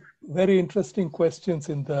couple of very interesting questions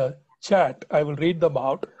in the chat. I will read them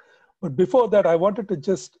out. But before that, I wanted to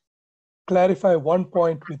just clarify one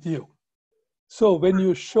point with you. So when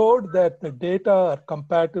you showed that the data are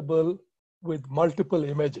compatible with multiple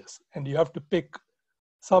images, and you have to pick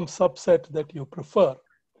some subset that you prefer,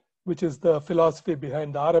 which is the philosophy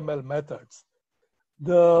behind the RML methods.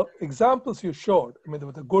 The examples you showed, I mean, there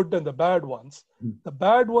were the good and the bad ones. The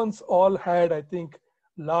bad ones all had, I think,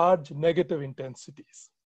 large negative intensities.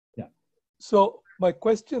 Yeah. So my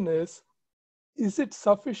question is it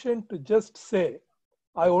sufficient to just say,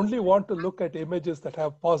 I only want to look at images that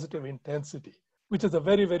have positive intensity, which is a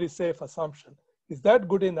very, very safe assumption? Is that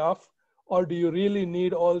good enough? Or do you really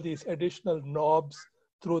need all these additional knobs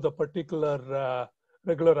through the particular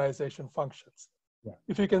regularization functions? Yeah.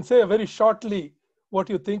 If you can say very shortly what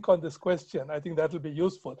you think on this question, I think that will be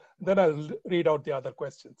useful. Then I'll read out the other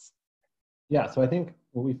questions. Yeah, so I think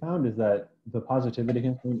what we found is that the positivity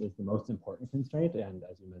constraint is the most important constraint, and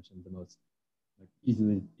as you mentioned, the most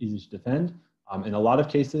easy to defend. In a lot of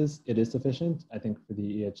cases, it is sufficient. I think for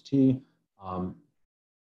the EHT,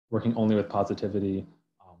 working only with positivity,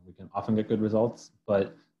 we can often get good results,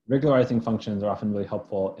 but regularizing functions are often really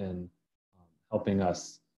helpful in helping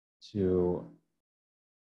us to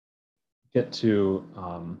get to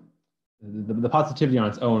the positivity on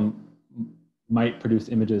its own might produce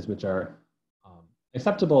images which are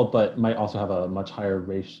acceptable, but might also have a much higher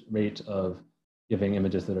rate of giving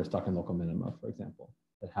images that are stuck in local minima, for example,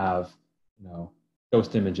 that have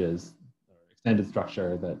ghost images or extended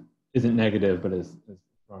structure that isn't negative but is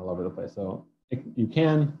thrown all over the place. So you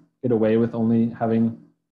can get away with only having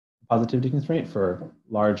a positivity constraint for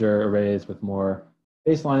larger arrays with more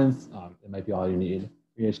baselines. It might be all you need.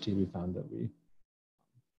 For EHT, we found that the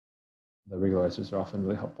regularizers are often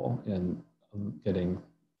really helpful in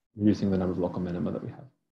reducing the number of local minima that we have.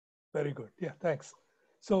 Very good. Yeah, thanks.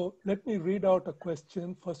 So let me read out a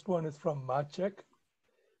question. First one is from Maciek.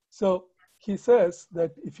 So he says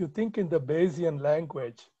that if you think in the Bayesian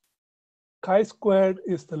language, chi-squared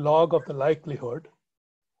is the log of the likelihood,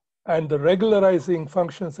 and the regularizing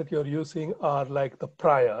functions that you're using are like the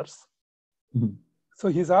priors. Mm-hmm. So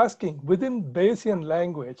he's asking, within Bayesian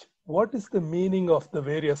language, what is the meaning of the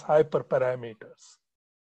various hyperparameters?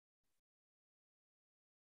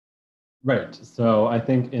 Right. So I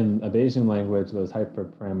think in a Bayesian language, those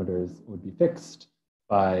hyperparameters would be fixed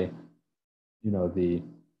by, the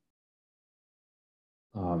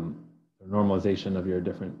normalization of your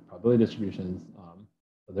different probability distributions.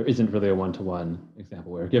 So there isn't really a one-to-one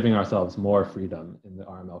example. We're giving ourselves more freedom in the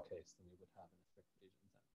RML case than we would have in a fixed Bayesian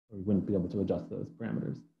sense. We wouldn't be able to adjust those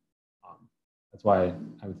parameters. That's why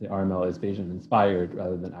I would say RML is Bayesian inspired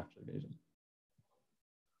rather than actually Bayesian.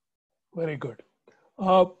 Very good.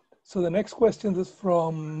 So the next question is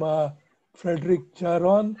from Frederick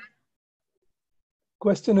Jaron.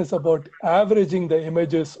 Question is about averaging the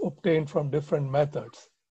images obtained from different methods.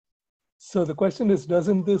 So the question is,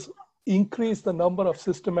 doesn't this increase the number of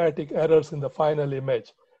systematic errors in the final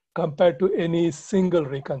image compared to any single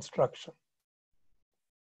reconstruction?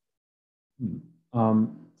 So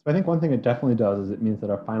I think one thing it definitely does is it means that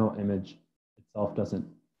our final image itself doesn't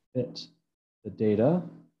fit the data.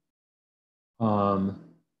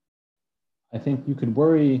 I think you could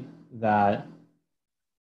worry that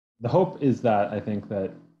the hope is that I think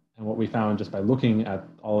that, and what we found just by looking at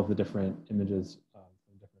all of the different images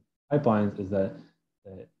from different pipelines is that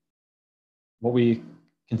what we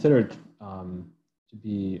considered to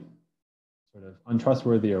be sort of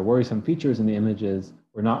untrustworthy or worrisome features in the images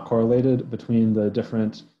were not correlated between the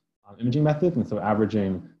different imaging methods, and so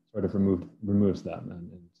averaging sort of removes them.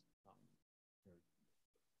 And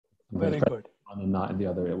very good. One and not in the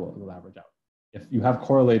other, it will average out. If you have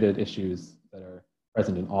correlated issues that are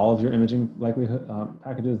present in all of your imaging likelihood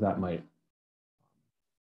packages, that might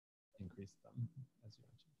increase them, as you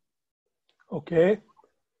mentioned. Okay.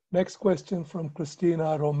 Next question from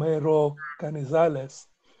Cristina Romero Canizales.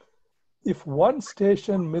 If one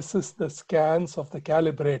station misses the scans of the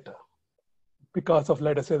calibrator because of,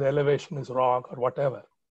 let us say, the elevation is wrong or whatever,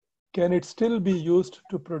 can it still be used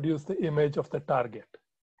to produce the image of the target?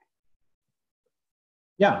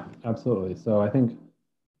 Yeah, absolutely. So I think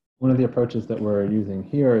one of the approaches that we're using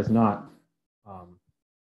here is not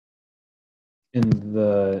in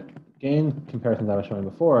the gain comparisons I was showing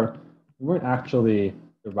before, we weren't actually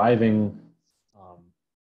deriving.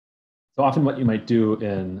 So often what you might do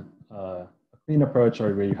in a clean approach,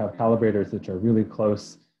 or where you have calibrators which are really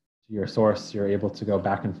close to your source, you're able to go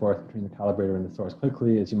back and forth between the calibrator and the source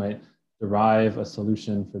quickly, is you might derive a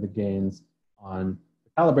solution for the gains on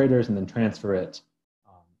the calibrators and then transfer it,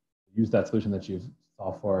 use that solution that you've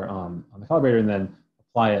solved for on the calibrator and then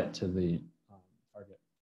apply it to the target.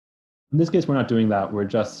 In this case, we're not doing that. We're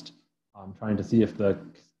just trying to see if the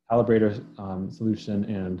calibrator solution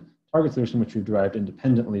and target solution, which we've derived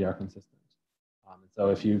independently, are consistent. So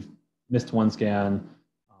if you've missed one scan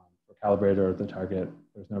for calibrator or the target,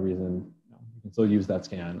 there's no reason, you can still use that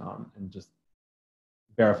scan and just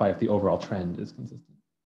verify if the overall trend is consistent.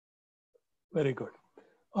 Very good.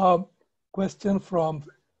 Question from,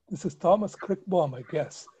 this is Thomas Crickbaum, I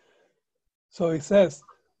guess. So he says,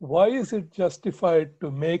 why is it justified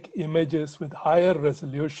to make images with higher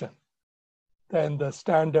resolution than the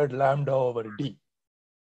standard lambda over D?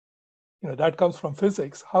 That comes from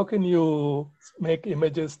physics. How can you make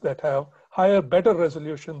images that have higher, better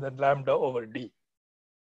resolution than lambda over D?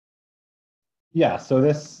 Yeah, so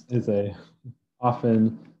this is a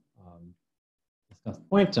often discussed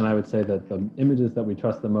point, and I would say that the images that we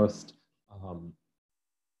trust the most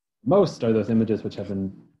are those images which have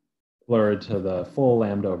been blurred to the full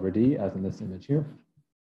lambda over D, as in this image here.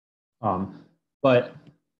 But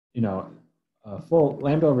full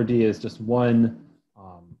lambda over D is just one,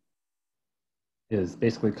 is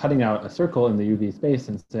basically cutting out a circle in the UV space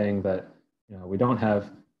and saying that we don't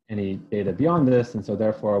have any data beyond this, and so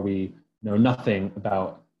therefore we know nothing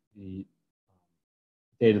about the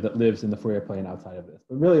data that lives in the Fourier plane outside of this.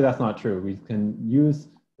 But really that's not true. We can use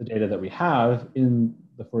the data that we have in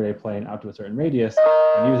the Fourier plane out to a certain radius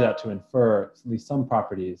and use that to infer at least some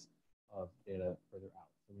properties of data further out.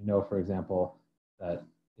 So we know, for example, that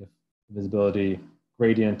if the visibility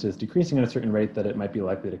gradient is decreasing at a certain rate, that it might be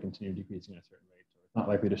likely to continue decreasing at a certain rate, or it's not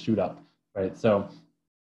likely to shoot up, right? So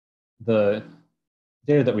the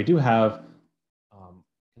data that we do have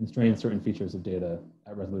constrains certain features of data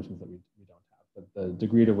at resolutions that we don't have. But the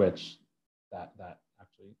degree to which that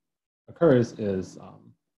actually occurs is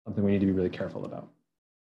something we need to be really careful about.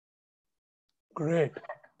 Great.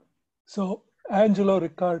 So Angelo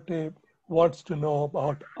Ricarte wants to know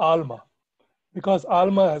about ALMA. Because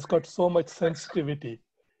ALMA has got so much sensitivity,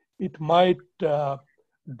 it might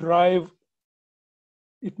determine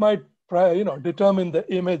the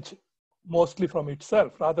image mostly from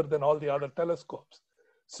itself rather than all the other telescopes.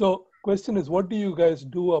 So question is, what do you guys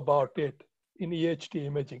do about it in EHT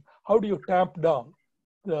imaging? How do you tamp down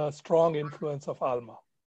the strong influence of ALMA?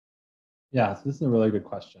 Yeah, so this is a really good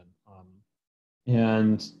question.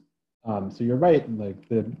 So you're right, like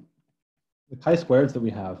the chi-squareds that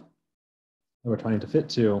we have that we're trying to fit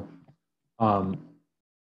to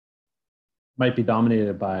might be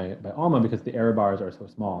dominated by ALMA because the error bars are so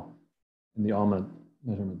small in the ALMA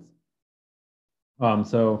measurements.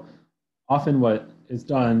 So often what is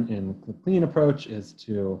done in the clean approach is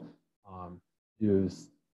to use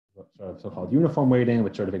sort of so-called uniform weighting,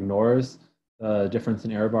 which sort of ignores the difference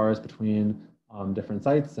in error bars between different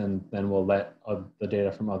sites, and then we'll let the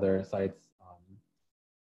data from other sites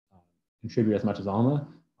contribute as much as ALMA.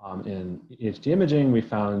 In EHT-imaging, we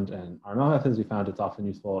found, and RML methods, we found it's often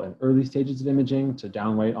useful in early stages of imaging to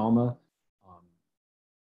downweight ALMA,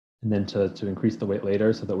 and then to increase the weight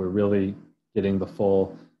later so that we're really getting the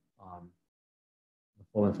full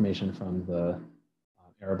information from the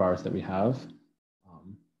error bars that we have.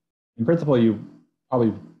 In principle, you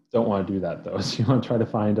probably don't want to do that though. So you want to try to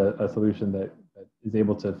find a solution that is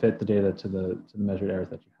able to fit the data to the measured errors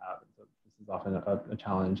that you have. And so this is often a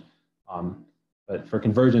challenge. But for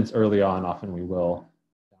convergence early on, often we will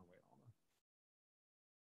downweight ALMA.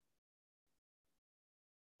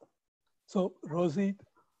 So Rosie,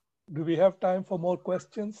 do we have time for more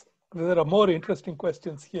questions? There are more interesting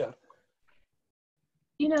questions here.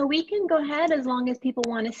 You know, we can go ahead as long as people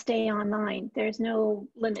want to stay online. There's no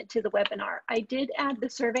limit to the webinar. I did add the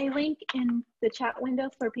survey link in the chat window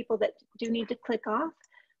for people that do need to click off,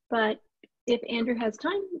 but if Andrew has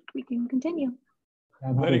time, we can continue.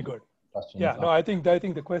 Very good. Yeah, no, I think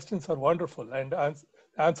the questions are wonderful and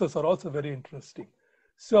answers are also very interesting.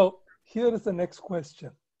 So here is the next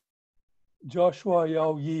question. Joshua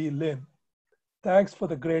Yao Yi Lim, thanks for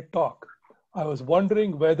the great talk. I was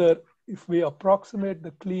wondering whether if we approximate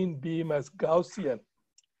the clean beam as Gaussian,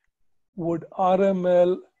 would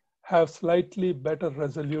RML have slightly better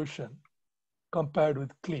resolution compared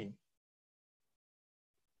with clean?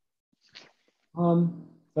 So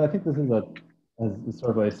I think this is this sort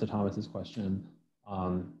of relates to Thomas's question.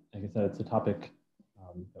 Like I said, it's a topic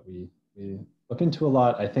that we look into a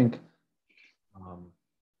lot. I think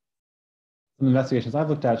some investigations I've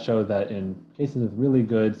looked at show that in cases with really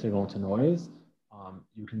good signal to noise,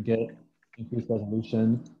 you can get increased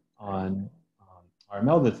resolution on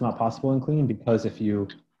RML that's not possible in clean, because if you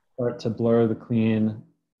start to blur the clean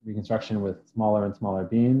reconstruction with smaller and smaller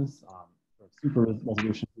beams, sort of super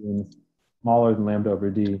resolution beams, smaller than lambda over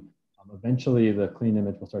d, eventually the clean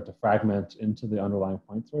image will start to fragment into the underlying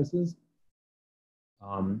point sources.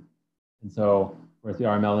 And so, whereas the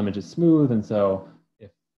RML image is smooth, and so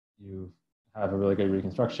if you have a really good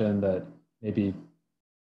reconstruction that maybe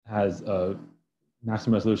has a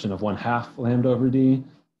maximum resolution of 1/2 lambda over d,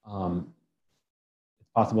 it's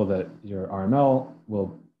possible that your RML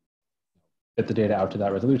will get the data out to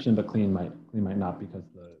that resolution, but clean might not, because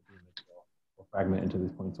the image will fragment into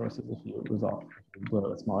these point sources if you blur it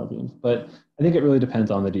with smaller beams. But I think it really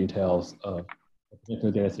depends on the details of the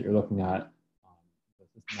particular data set you're looking at, the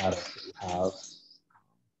systematics that you have.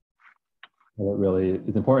 So it really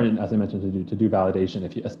is important, as I mentioned, to do validation,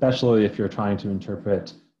 especially if you're trying to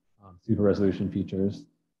interpret super resolution features,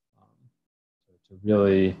 to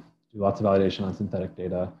really do lots of validation on synthetic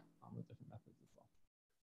data with different methods as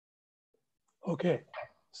well. Okay,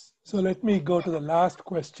 so let me go to the last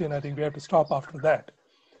question. I think we have to stop after that.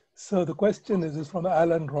 So the question is from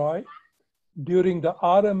Alan Roy. During the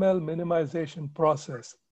RML minimization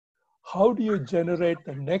process, how do you generate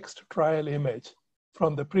the next trial image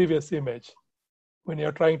from the previous image when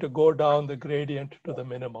you're trying to go down the gradient to the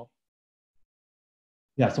minimum?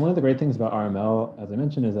 Yeah, so one of the great things about RML, as I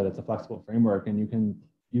mentioned, is that it's a flexible framework, and you can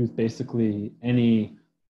use basically any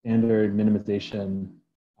standard minimization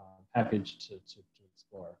package to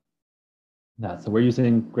explore that. So we're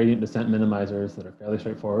using gradient descent minimizers that are fairly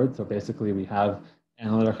straightforward. So basically we have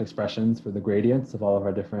analytic expressions for the gradients of all of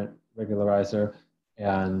our different regularizer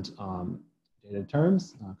and data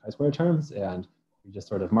terms, chi-square terms, and we just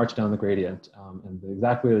sort of march down the gradient. And the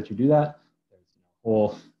exact way that you do that,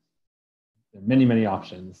 there are many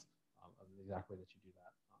options of the exact way that you do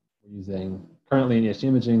that. We're using, currently in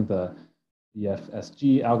EHT-imaging, the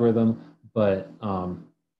BFSG algorithm, but there are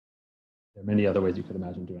many other ways you could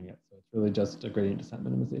imagine doing it. So it's really just a gradient descent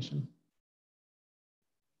minimization.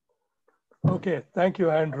 Okay, thank you,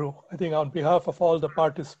 Andrew. I think on behalf of all the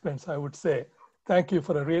participants, I would say thank you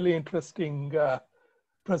for a really interesting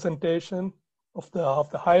presentation of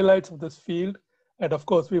the highlights of this field. And of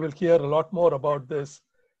course, we will hear a lot more about this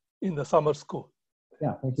in the summer school.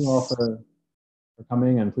 Yeah, thank you all for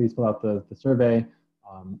coming, and please fill out the survey.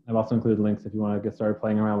 I've also included links if you want to get started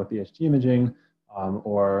playing around with EHT-imaging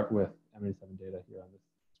or with M87 data here on this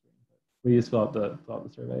screen. But please fill out the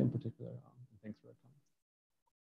survey in particular. Thanks for coming.